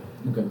no problem.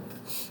 Okay.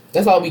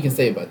 That's all we can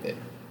say about that.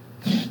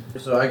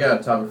 So I got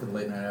a topic for the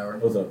late night hour.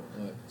 What's up?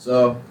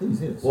 So, Please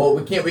hit us. well,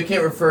 we can't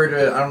refer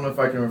to it. I don't know if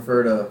I can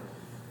refer to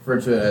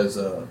it as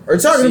Are you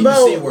talking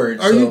about? C word.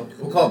 Are So you?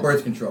 we'll call it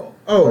birth control.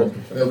 Oh.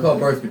 We'll call it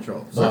birth control.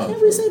 Why So,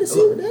 can't we say the C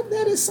word?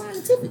 That is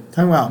scientific.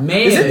 Talking about Man,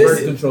 Is it birth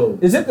this- control.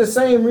 Is it the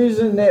same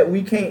reason that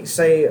we can't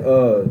say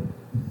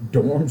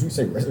dorms? We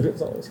say residence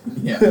halls.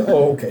 yeah.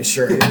 Oh, okay,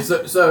 sure.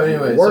 So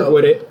anyway, Work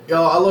with it.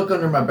 Yo, I look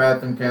under my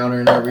bathroom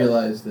counter and I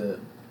realize that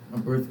my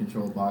birth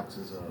control box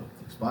is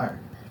expired.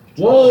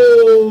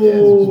 Whoa. Yeah,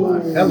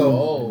 it's expired. Hello.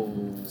 Oh.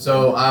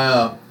 So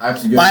I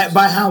have to go.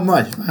 by how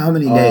much? By how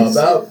many days?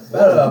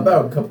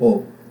 About a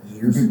couple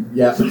years.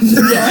 Yeah.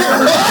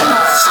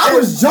 I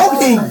was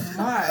joking.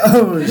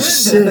 Oh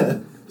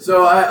shit!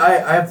 So I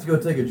have to go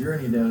take a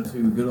journey down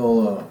to good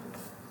old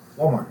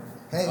Walmart.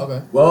 Hey.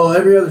 Okay. Well,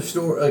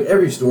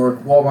 every store,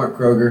 Walmart,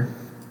 Kroger,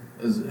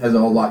 has it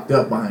all locked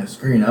up behind a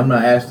screen. I'm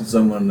not asking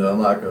someone to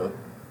unlock a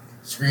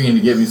screen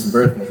to get me some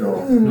birth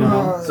control.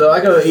 So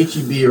I go to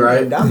HEB,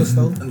 right,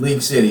 in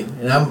League City,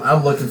 and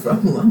I'm looking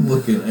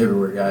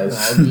everywhere, guys.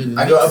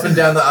 I go up and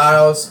down the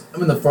aisles.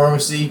 I'm in the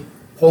pharmacy,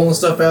 pulling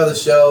stuff out of the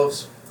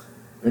shelves.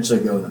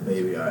 Eventually, I go in the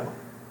baby aisle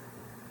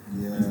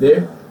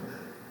There?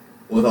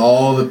 with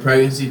all the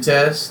pregnancy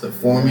tests, the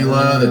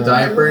formula, the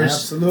diapers.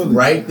 Absolutely.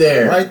 Right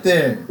there. Right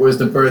there. Was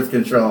the birth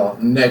control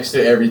next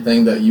to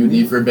everything that you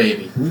need for a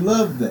baby. We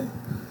love that.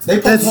 They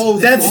put That's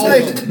holes that's in all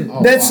like of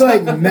them. that's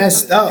like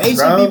messed up, HEB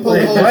bro. put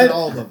Like, holes in what?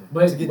 all of them.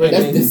 But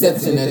That's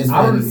deception at its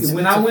I finest. don't,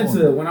 when I went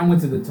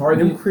to the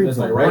Target, that's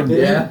like right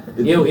there.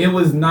 Yeah. It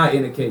was not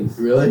in a case.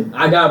 Really?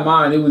 I got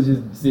mine. It was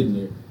just sitting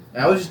there.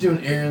 I was just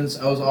doing errands.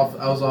 I was off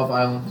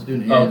island. I was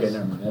doing Oh, errands. okay,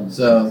 never mind.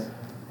 So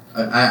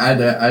I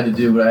had to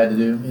do what I had to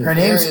do. Her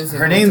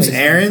name's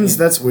Aaron's.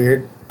 That's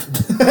weird.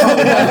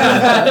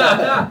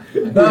 Ah,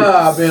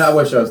 man, I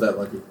wish I was that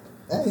lucky.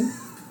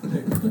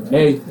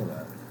 Hey,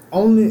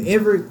 Only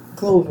every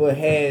clover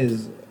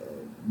has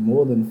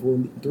more than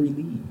 3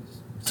 leaves.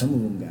 Some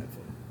of them got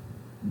 4.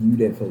 You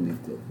that 4-leaf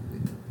clover.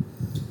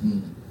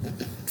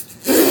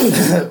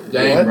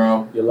 Dang,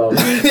 bro. you lost.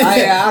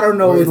 I don't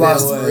know We what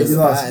lost. that was. You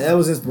lost. That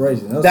was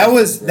inspiration. That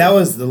was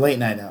the late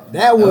night hour. that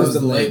That was was the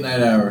the late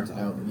night hour.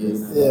 Yeah,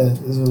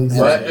 this is what we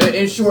But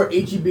in short,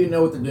 HEB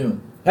know what they're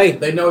doing. Hey,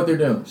 They know what they're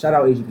doing. shout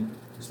out HB.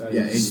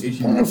 Yeah,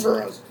 HEB.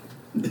 for us.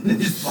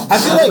 I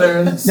feel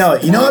like no.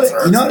 You know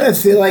what? You know what I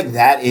feel like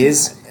that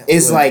is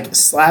like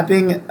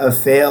slapping a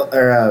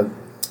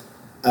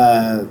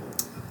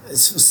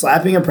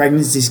slapping a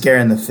pregnancy scare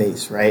in the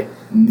face, right?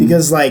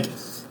 Because like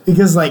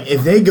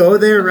if they go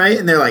there, right,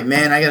 and they're like,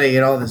 man, I gotta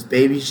get all this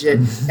baby shit,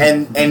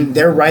 and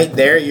they're right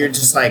there, you're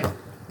just like,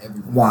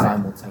 why?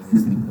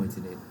 Simultaneously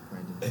pointed at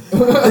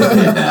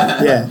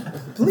Brandon. Yeah.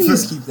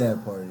 Please keep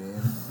that part in.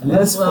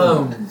 Let's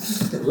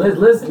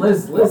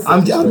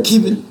I'm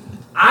keeping.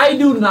 I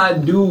do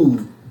not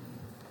do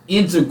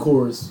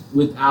intercourse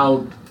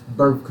without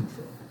birth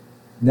control.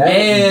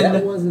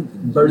 That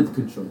wasn't Birth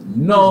control.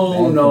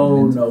 No.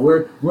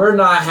 We're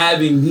not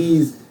having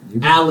these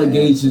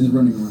allegations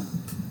running around.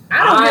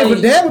 I don't give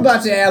a damn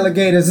about your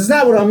alligators. It's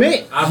not what I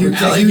meant. I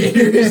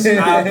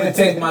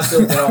protect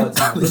myself at all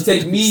times.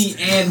 Protect me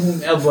and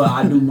whomever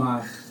I do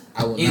my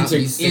I will not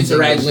be sending a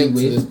interaction link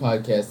with. to this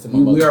podcast to my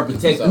We are mother.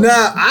 protected. Nah,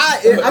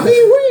 I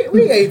mean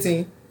we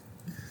 18.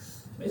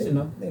 You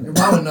know. Your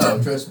mama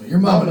knows. Trust me. Your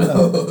mama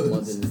knows.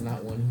 Mother is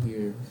not one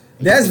here.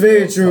 That's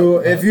very true.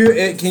 If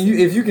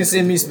you can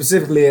send me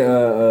specifically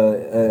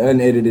a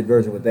unedited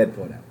version with that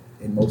point out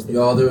in most of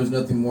Y'all, there was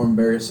nothing more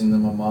embarrassing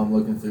than my mom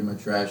looking through my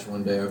trash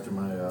one day after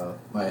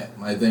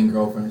my then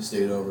girlfriend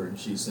stayed over, and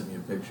she sent me a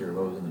picture of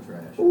what was in the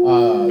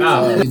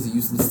trash. It's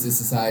useless to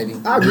society.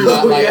 I agree.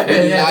 Not like-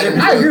 Yeah. not even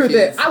I agree with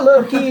kids. that.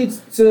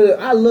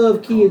 I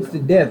love kids to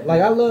death.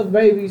 Like I love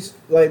babies.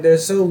 Like they're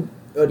so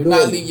Do not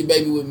adorable. leave your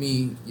baby with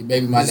me. Your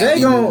baby might not Zay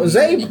leave gonna you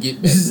Zay when you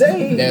get back.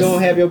 Zay That's-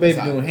 gonna have your baby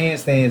that's how- doing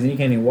handstands and you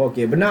can't even walk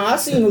yet. But now I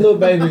seen a little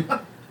baby.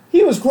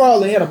 He was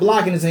crawling, he had a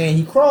block in his hand.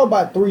 He crawled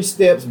about 3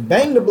 steps,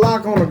 banged the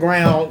block on the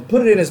ground,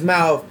 put it in his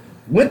mouth,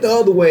 went the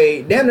other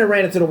way, damn near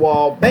ran into the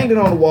wall, banged it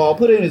on the wall,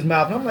 put it in his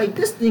mouth. And I'm like,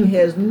 this thing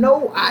has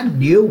no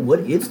idea what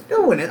it's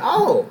doing at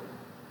all.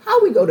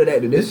 How we go to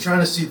that to Just this?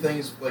 trying to see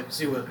things, like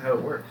how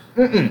it works.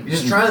 Mm-mm. You're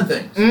just trying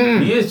things.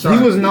 He is trying.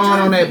 He was gnawing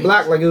trying on that things.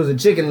 block like it was a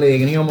chicken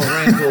leg, and he almost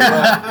ran into a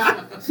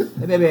wall.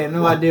 That baby had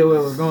no idea where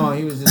it was going.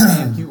 He was just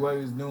being cute while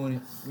he was doing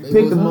it. We Baby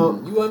picked was him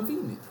hungry. up. You wasn't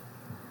feeding it.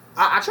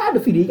 I tried to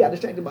feed it. He got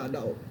distracted by a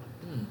dog.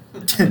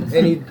 And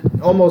he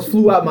almost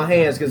flew out my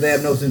hands because they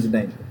have no sense of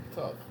danger.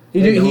 Tough.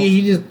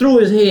 He just threw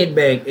his head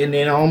back and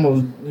then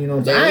almost, you know what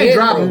I'm saying? Their I ain't head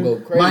dropping. throw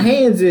go crazy. My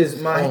hands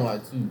is I don't my.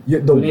 like too.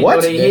 The When they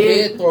what? throw The their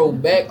head throw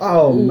back.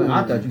 Oh, Ooh. man,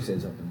 I thought you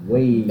said something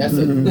way. That's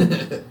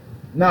a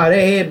Nah, that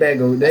head back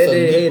go. That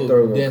head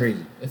throw go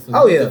crazy.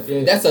 Oh, yeah.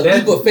 That's a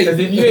leap of faith. Because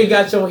if you ain't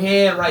got your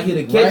hand right here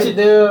to catch Right it,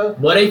 there.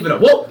 boy, they finna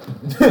whoop.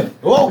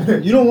 Oh,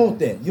 you don't want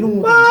that. You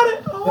don't want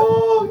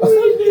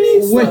that.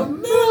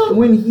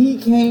 When he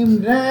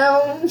came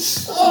down,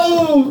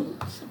 Oh,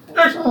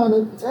 I'm trying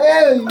to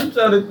tell you. I'm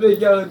trying to think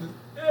y'all.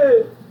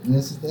 Hey.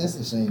 That's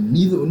a shame.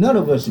 None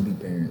of us should be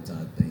parents.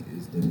 I think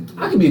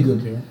I can be a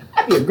good parent.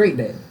 I'd be a great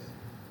dad.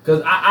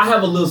 Because I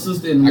have a little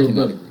sister and a I little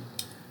cannot brother. agree.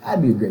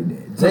 I'd be a great dad.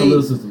 I have a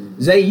little Zay,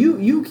 sister. Zay,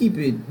 you keep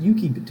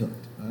it tucked.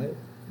 All right.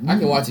 I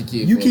can watch a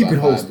kid You for keep about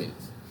it 5 wholesome.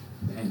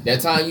 minutes.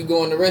 That time you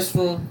go in the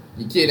restroom,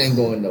 your kid ain't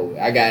going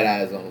nowhere. I got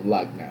eyes on the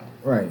block now.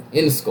 Right.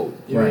 In the school.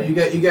 You know,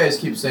 you guys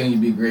keep saying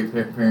you'd be a great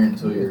parent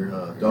until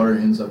your daughter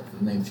ends up with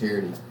the name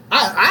Charity.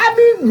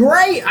 I'd be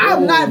great.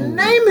 I'm not Ooh,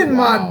 naming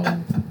wow. my.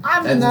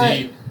 I'm That's not.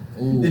 deep.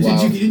 Ooh, Did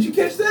wow. you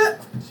catch that?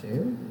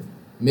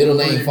 Middle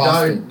name Your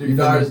Foster. your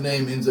daughter's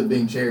name ends up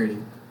being Charity.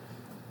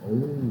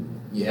 Oh.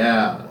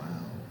 Yeah. Wow.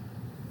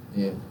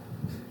 Yeah.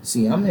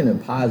 See, I'm in a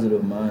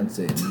positive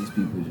mindset, and these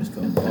people just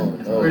come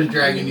down. We're just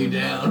dragging you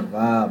down.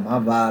 My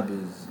vibe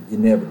is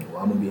inevitable.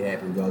 I'm gonna be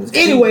happy regardless.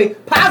 Anyway,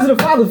 positive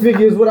father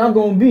figure is what I'm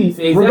gonna be,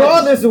 Exactly.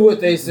 regardless of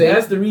what they say.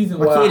 That's the reason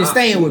My why kid is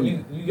staying with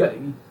me. You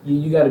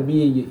got to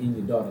be in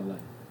your daughter's life.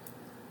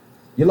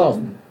 You lost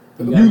me.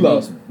 You You gotta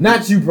lost me.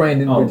 Not you,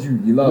 Brandon, Oh. but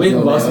you lost We me.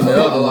 lost me. I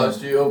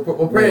lost you.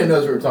 Well, Brandon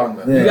knows what we're talking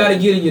about. Yeah. You got to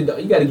get in your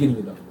daughter's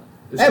life.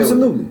 Just go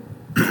Absolutely.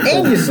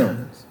 And your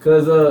sons.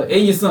 Cause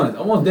and your sons,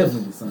 I want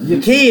definitely your sons.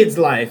 Your kid's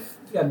life.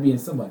 You got to be in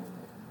somebody's life.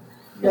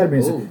 You gotta be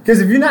in Ooh. some. Because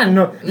if you're not in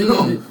no, you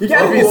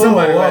gotta be in Whoa,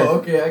 somebody's life.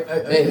 Okay,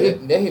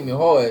 That hit me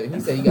hard. He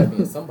said you gotta be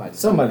in somebody.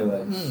 Somebody's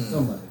life.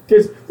 Somebody.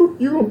 Because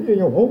you gonna be in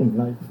your own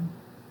life.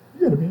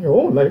 You gotta be in your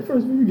own life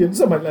first. When you get in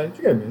somebody's life,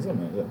 you gotta be in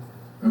somebody's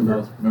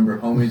life. Remember,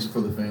 homies for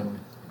the family.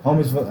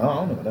 Homies for I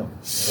don't know about that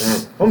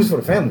one. Homies for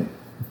the family.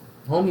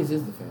 Homies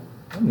is the family.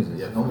 Homies is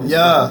Yeah, homies.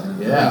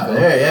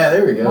 Yeah.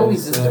 There we go. Homies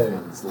is the family.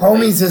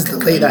 Homies is the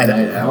late night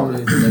Late hour. hour.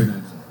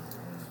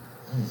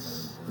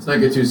 Let's not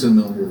get too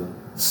sentimental here, though.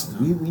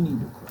 we need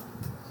to cry.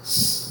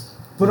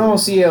 Put on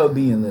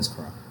CLB and let's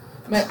cry.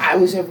 Man, I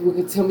wish everyone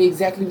could tell me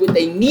exactly what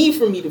they need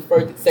from me to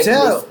first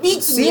Tell-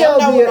 speak to me. I'm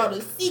not CLB with all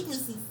the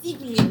secrecy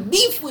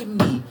beef with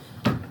me.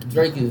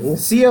 Drake is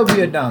CLB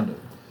or Donda.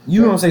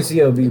 You don't say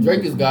CLB.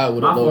 Drake is God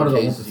with a I'm one of the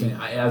lowercase G.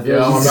 Yeah,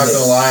 I'm not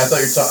gonna lie. I thought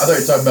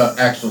you were talking about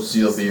actual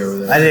CLB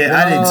over there.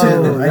 I did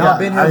too. Y'all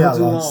been here for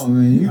too long,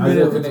 man. You've been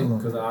here for too long.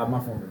 Because my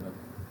phone been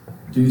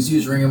up. Do you see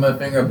this ring on my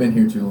finger? I've been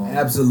here too long.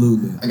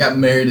 Absolutely. I got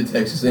married to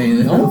Texas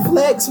A&M. Don't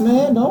flex,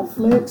 man. Don't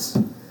flex.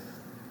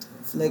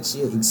 Flex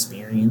your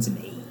experience and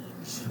age.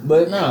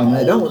 But no,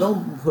 man,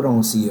 don't put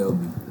on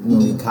CLB.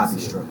 You know, copy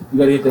struck. You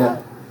gotta hit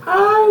that.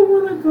 I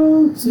wanna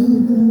go to the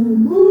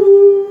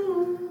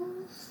moon.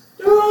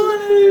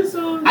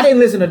 I didn't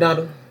listen to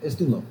Donda. It's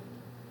too long.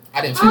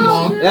 I didn't too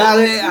long.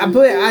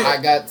 I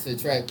got to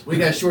track. We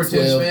got short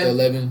 12, man.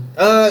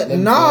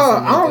 11. No,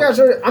 I don't got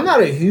short. I'm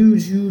not a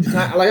huge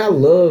like I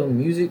love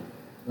music.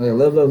 Like I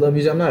love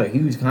music. I'm not a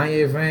huge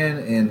Kanye fan,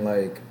 and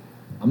like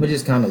I'm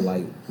just kind of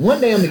like one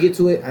day I'm gonna get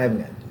to it. I haven't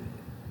got to do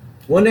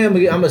it. One day I'm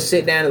gonna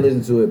sit down and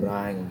listen to it, but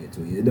I ain't gonna get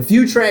to it. The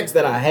few tracks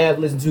that I have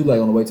listened to, like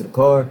on the way to the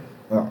car,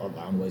 or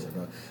on the way to the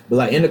car, but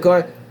like in the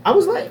car, I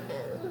was like,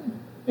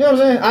 you know what I'm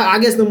saying? I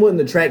guess them wasn't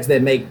the tracks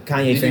that make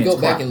Kanye Did fans you go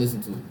cry. back and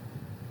listen to it?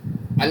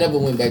 I never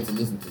went back to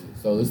listen to it,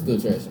 so it's still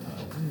trash.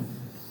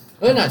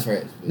 Well, not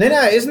trash.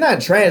 It's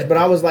not trash, but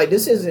I was like,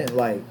 this isn't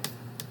like,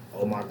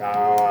 oh my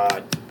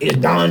god, it's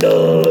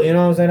Donda. You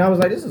know what I'm saying? I was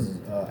like, this is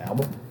an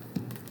album.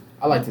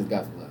 I liked his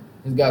gospel album.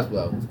 His gospel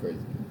album was crazy.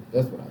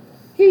 That's what I thought.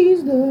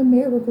 He's the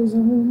miracles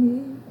on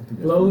me.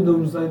 Blow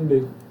them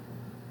Sunday.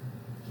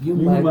 You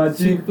my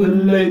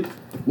Chick-fil-A.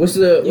 What's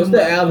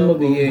the album of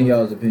the year in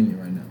y'all's opinion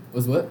right now?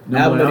 What's what?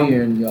 Album of the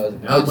year in y'all's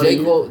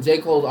opinion. J.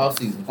 Cole's Off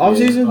Season. Off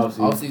season? Off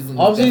season.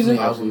 Off season?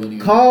 Album of the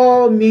year.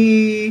 Call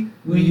me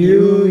when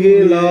you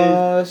get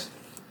lost.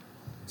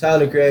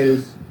 Tyler the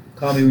Creators.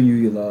 Call me when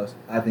you get lost.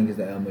 I think it's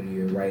the album of the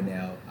year right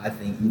now. I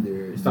think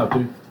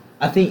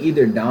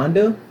either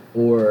Donda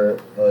or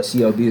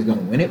CLB is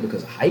gonna win it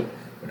because of hype.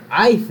 But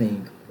I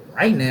think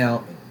right now,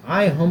 in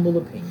my humble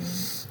opinion,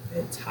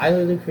 that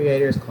Tyler the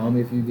Creator's Call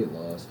Me If You Get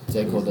Lost.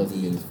 J. Cole doesn't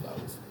get his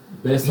flowers.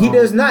 He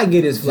does not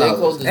get his J. Cole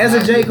flowers. does As a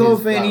not J. get Cole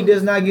his fan, he flowers.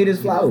 does not get his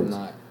He flowers. does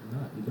not.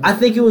 I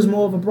think it was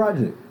more of a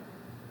project.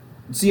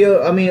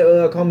 Call Me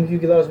If You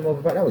Get Lost was more of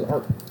a project. That was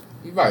art.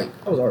 You're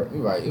right. That was art.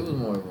 You're right. It was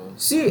more of a.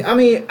 See,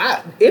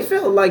 it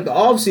felt like the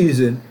off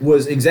season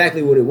was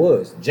exactly what it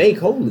was. J.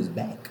 Cole is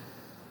back.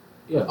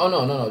 Yeah. Oh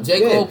no.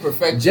 J. Cole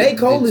perfected. J.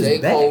 Cole the is J.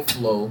 Cole back.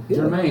 flow. Yeah.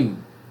 Jermaine.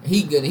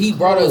 He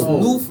brought us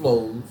new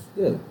flows.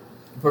 Yeah.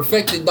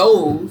 Perfected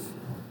those.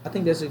 I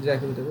think that's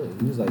exactly what it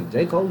was. He was like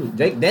J. Cole.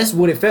 That's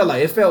what it felt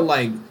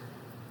like.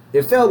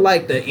 It felt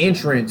like the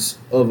entrance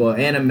of an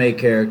anime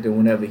character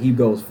whenever he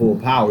goes full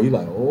power. You're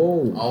like,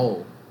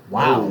 oh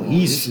wow, Oh,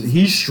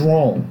 he's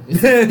strong.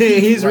 He's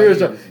right real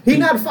strong. here. He's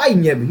not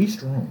fighting yet, but he's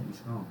strong.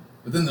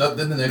 But then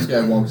the next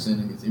guy walks in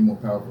and gets even more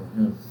powerful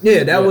than him.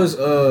 Yeah, that was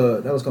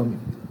Call Me.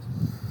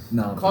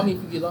 No, Call Me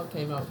If You Get Lost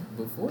came out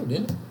before,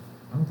 didn't it?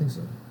 I don't think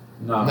so.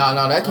 No.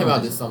 No, that came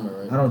out this summer,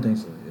 right? I don't think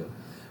so. Yeah,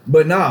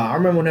 but I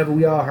remember whenever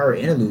we all heard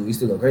Interlude, we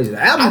still go crazy.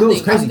 The album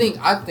goes crazy.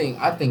 I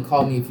think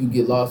Call Me If You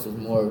Get Lost was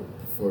more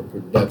for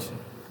production.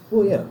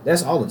 Well, yeah,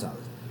 that's all the Tyler.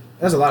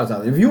 That's a lot of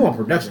Tyler. If you want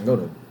production, go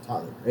to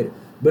Tyler. Creator.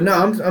 But no,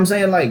 I'm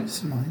saying like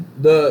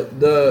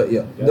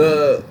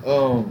the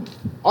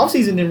off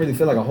season didn't really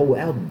feel like a whole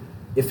album.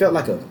 It felt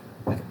like an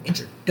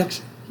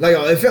introduction. Like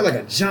it felt like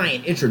a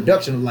giant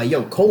introduction of like,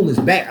 yo, Cole is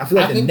back. I feel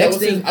like the next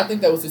thing. I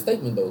think that was his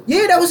statement though.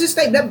 Yeah, that was his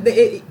statement.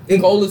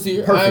 Cole is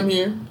here. Perfect. I'm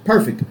here.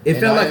 Perfect. It And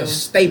felt I like am- a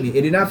statement.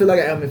 It did not feel like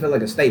an album. It felt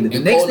like a statement. The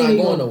And next Cole thing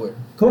not going nowhere.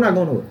 Cole not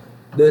going nowhere.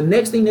 The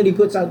next thing that he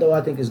puts out though,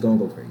 I think is gonna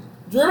go crazy.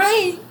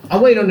 Jermaine.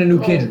 I'm waiting on the new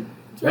Kendrick.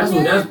 That's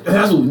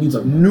what we need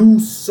to. New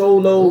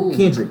solo Ooh.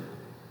 Kendrick.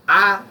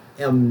 I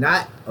am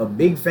not a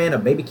big fan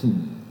of Baby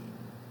Keem.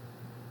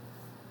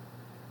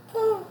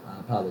 I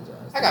apologize.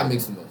 I got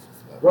mixed emotions.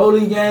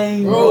 Rolling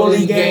game,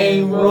 rolling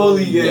game,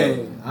 rolling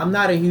game. I'm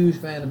not a huge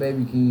fan of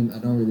Baby Keem. I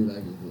don't really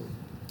like his voice.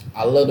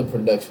 I love the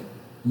production.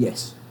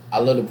 Yes. I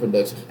love the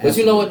production. But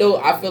you know what though?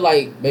 I feel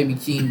like Baby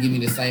Keem give me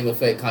the same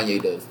effect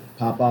Kanye does.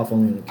 Pop off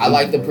on the I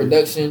like the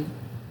production.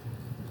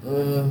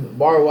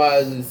 Bar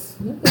wise, it's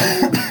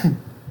a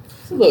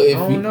little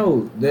I iffy. don't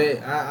know.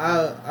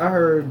 I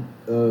heard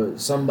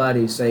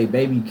somebody say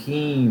Baby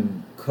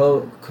Keem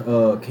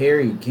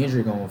carried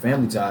Kendrick on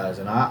Family Ties,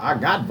 and I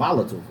got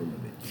volatile for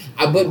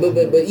a little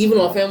bit. But even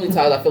on Family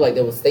Ties, I feel like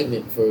there was a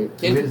statement for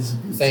Kendrick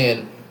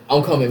saying,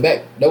 "I'm coming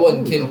back." That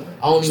wasn't Kendrick.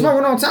 I don't even.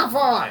 Smoking on top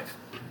 5.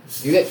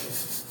 You get,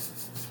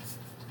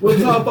 What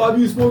top 5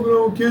 you smoking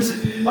on,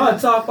 Kendrick? My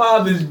top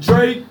 5 is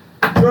Drake,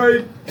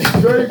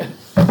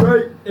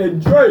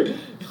 and Drake.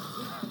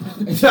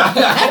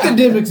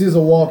 Academics is a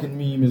walking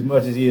meme as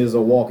much as he is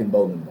a walking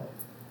bowling ball.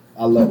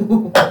 I love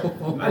him.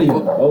 Not even a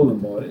bowling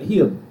ball. He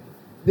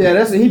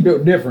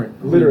built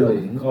different,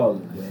 literally. Call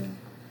it,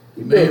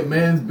 man.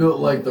 Man's built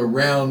like the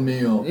round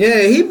meal.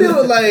 Yeah, he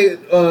built like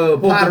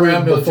pottery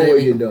round mill, before Jamie.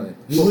 he get done.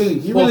 He Pulled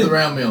really, the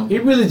round meal. he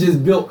really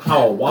just built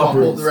how a Whopper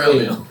Pulled is the round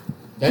spelled. meal.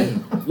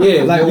 damn,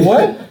 Yeah, Like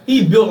what?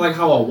 He built like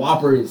how a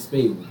Whopper is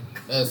spelled.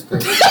 that's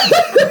crazy.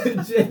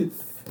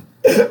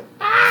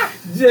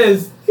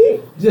 just. He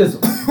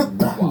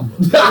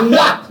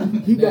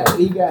got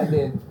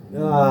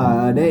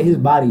that. His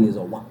body is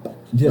a whop.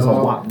 Just a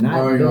whop. Not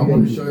Alright, I'm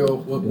going to show you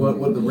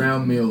what the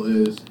round meal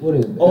is. What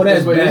is it? Oh,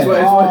 that's what- bad.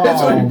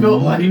 that's what he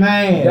built like.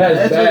 Man,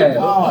 That's That's what he bad.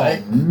 built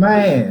like.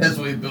 man. That's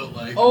what he built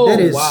like. Oh That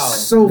is wow.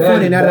 so That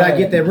funny is now that I bad.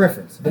 get that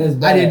reference. That's I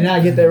bad. did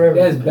not get that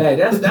reference. That's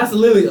bad. That's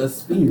literally a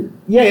spear.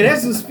 Yeah,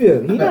 that's a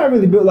spear. He not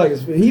really built like a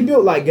spear. He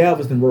built like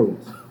Galveston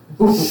Rhodes.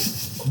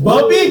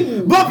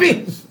 Bumpy.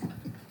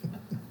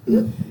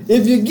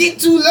 If you get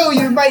too low,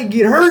 you might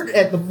get hurt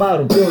at the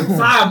bottom. Your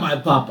tire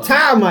might pop out.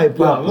 Tire might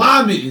Your pop.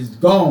 alignment is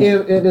gone.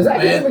 If does Man,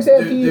 academics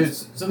have dude,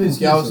 there's kids? some of these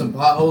guys with some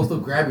potholes. They'll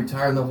grab your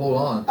tire and they'll hold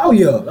on. Oh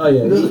yeah. Oh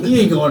yeah,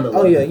 he ain't going nowhere.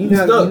 Oh yeah. You're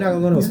not gonna go You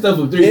nowhere. stuff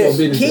with 3 more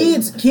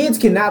business. Kids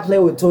cannot play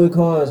with toy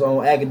cars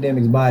on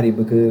academics' body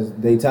because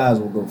their tires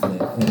will go flat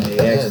and they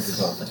actually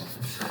fall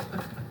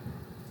flat.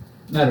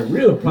 Now the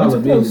real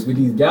problem is with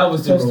these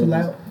Galveston Close too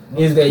roads loud.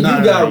 is that you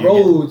No, got you're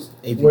good. roads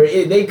where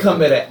they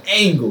come at an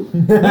angle. Me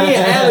and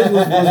Alex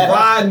was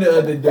riding the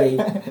other day,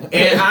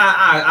 and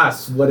I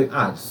swear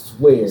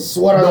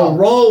the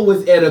road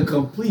was at a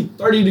complete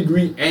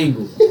 30-degree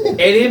angle, and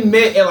it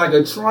met at like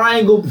a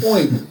triangle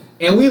point,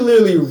 and we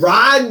literally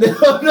riding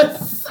on the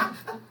side.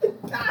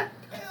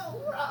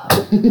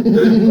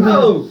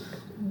 Goddamn,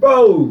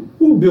 bro,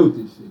 who built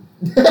this shit?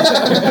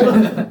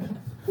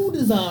 Who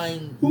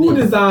designed? Who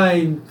this?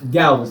 designed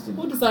Galveston?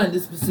 Who designed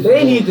this specific?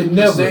 They need to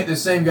The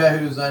same guy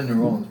who designed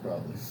New Orleans,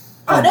 probably.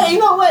 Oh, you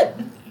know what?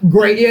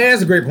 Great. Yeah,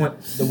 that's a great point.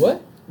 The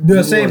what?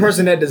 The same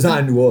person that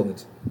designed New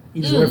Orleans.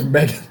 He just went from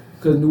back.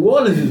 Because New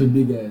Orleans is a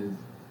big ass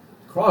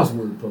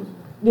crossword puzzle.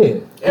 Yeah.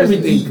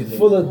 Everything could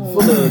for the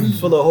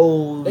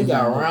whole. They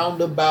got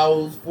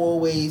roundabouts,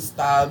 4-way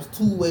stops,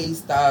 2-way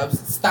stops,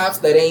 stops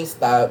that ain't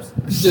stops.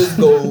 Just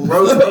go.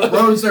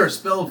 Roads that are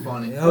spelled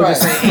funny. I was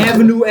just saying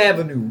Avenue.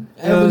 You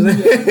know what I'm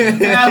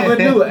saying?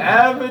 Avenue.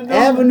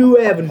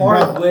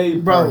 Parkway,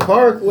 Bro,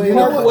 Parkway. You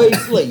know what?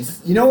 Parkway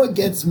Place. You know what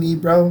gets me,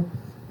 bro?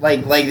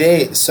 Like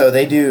they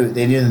do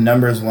the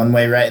numbers one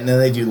way, right? And then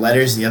they do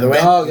letters the other way.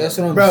 Dog, that's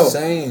what I'm Bro,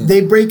 saying.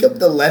 they break up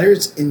the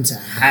letters into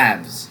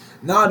halves.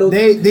 Nah,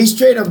 They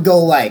straight up go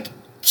like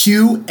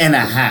Q and a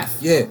half.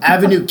 Yeah.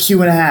 Avenue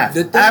Q and a half.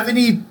 The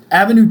thing-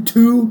 Avenue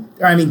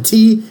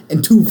T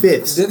and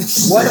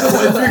 2/5. What?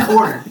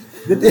 3/4.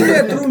 The thing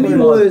that threw me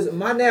was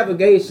my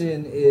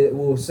navigation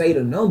will say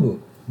the number,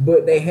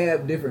 but they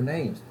have different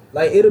names.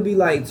 Like it'll be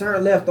like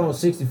turn left on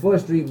 64th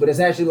Street, but it's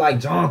actually like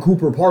John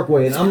Cooper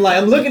Parkway, and I'm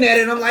looking at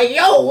it, and I'm like,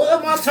 yo, what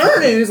am I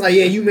turning? It's like,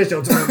 yeah, you missed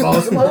your turn,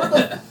 boss. I'm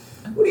like,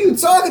 what are you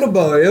talking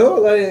about, yo?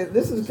 Like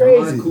this is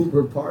crazy. John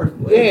Cooper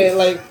Parkway. Yeah,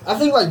 like I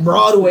think like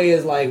Broadway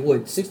is like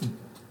what 64th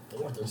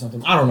or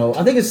something. I don't know.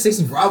 I think it's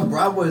 64th.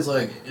 Broadway's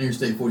like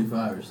Interstate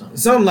 45 or something.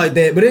 Something like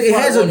that, but it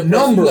has a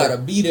number. You gotta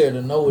be there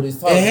to know what it's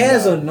talking It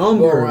has about. a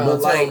number, Go around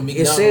but like telling it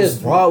McDonald's says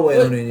Street. Broadway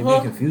What? on it, and it Huh?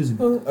 be confusing.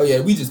 Oh yeah,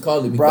 we just call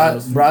it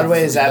McDonald's Street Broadway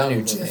because is it's Avenue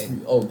McDonald's on the J.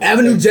 street. Oh,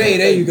 Avenue J,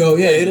 there you go.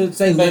 Yeah, it'll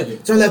say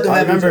turn left on I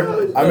Avenue J.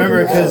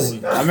 remember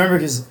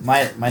because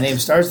my name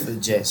starts with a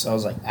J, so I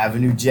was like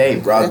Avenue J,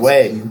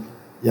 Broadway.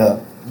 Yeah.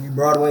 You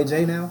Broadway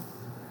J now?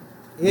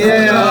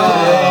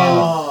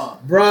 Yeah.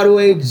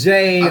 Broadway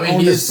J on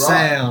he the is broad.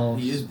 sound.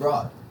 He is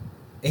broad.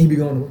 And he be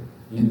going to work.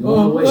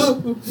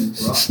 Oh,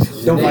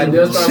 Don't fight him.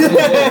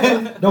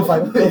 Don't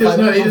fight him. He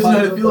doesn't know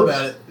how to feel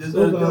about it. He doesn't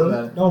know how to feel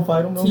about it. Don't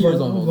fight him.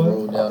 Tears almost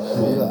rolled down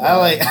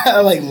that way.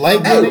 I like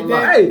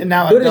Hey, and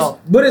now I but don't.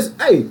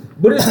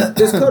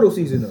 it's cuddle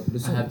season though.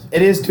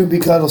 It is to be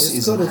cuddle It's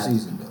season. cuddle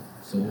season though.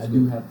 So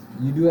you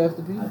do have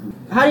to be.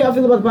 How do y'all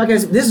feel about the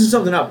podcast? This is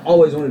something I've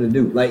always wanted to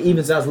do. Like even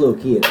since I was a little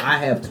kid, I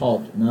have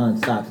talked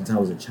nonstop since I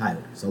was a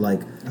child. So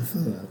like,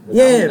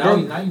 yeah, now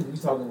bro. you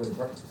talking with a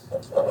purpose.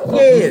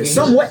 Yeah,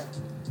 somewhat.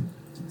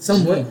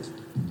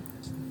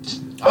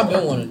 I've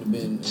been wanting to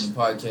be in the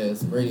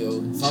podcast, radio,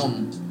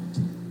 something.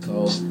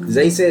 So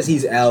Zay says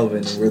he's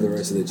Alvin, and we're the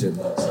rest of the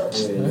chipmunks.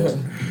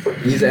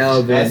 He's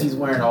Alvin. As he's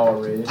wearing all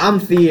red. I'm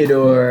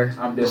Theodore.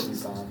 I'm definitely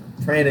Simon.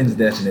 Brandon's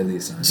definitely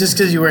a son. Just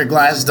because you wear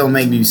glasses don't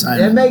make you That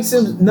Simon. makes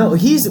him we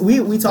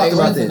talked they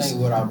about resonate this.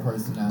 with our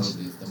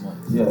personalities the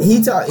most. Yeah.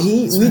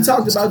 We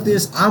talked about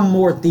this. I'm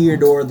more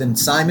Theodore than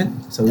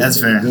Simon. So That's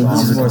fair.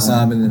 He's more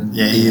Simon than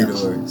Yeah.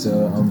 Theodore.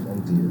 So I'm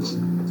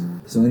Theodore.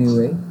 So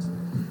anyway,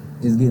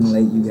 it's getting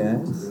late, you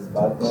guys.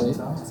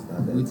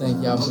 We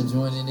thank y'all for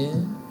joining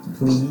in.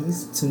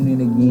 Please tune in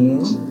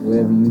again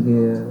wherever you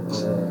hear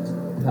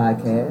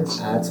podcasts,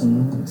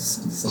 iTunes,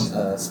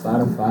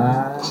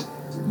 Spotify.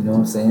 You know what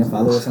I'm saying?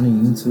 Follow us on the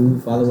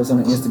YouTube. Follow us on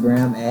the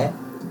Instagram at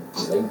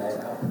Late night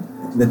out.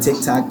 the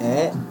TikTok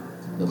at.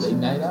 The late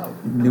night out.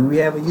 Do we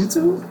have a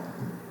YouTube?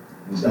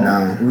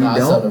 No. We Nah,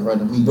 it's don't. under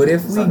Run Me. But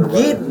if It's we under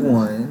get Run Me.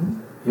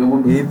 one, it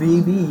will be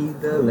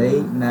the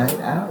late night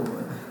hour.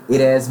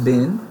 It has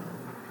been,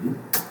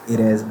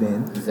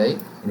 Zay.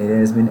 and it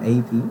has been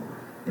AP.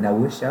 And I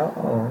wish y'all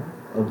all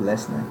a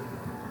blessed night.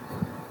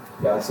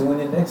 Y'all tune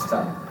in next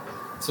time.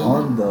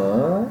 On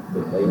the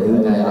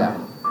Late night out.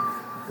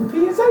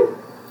 PSA.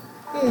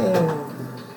 Yeah.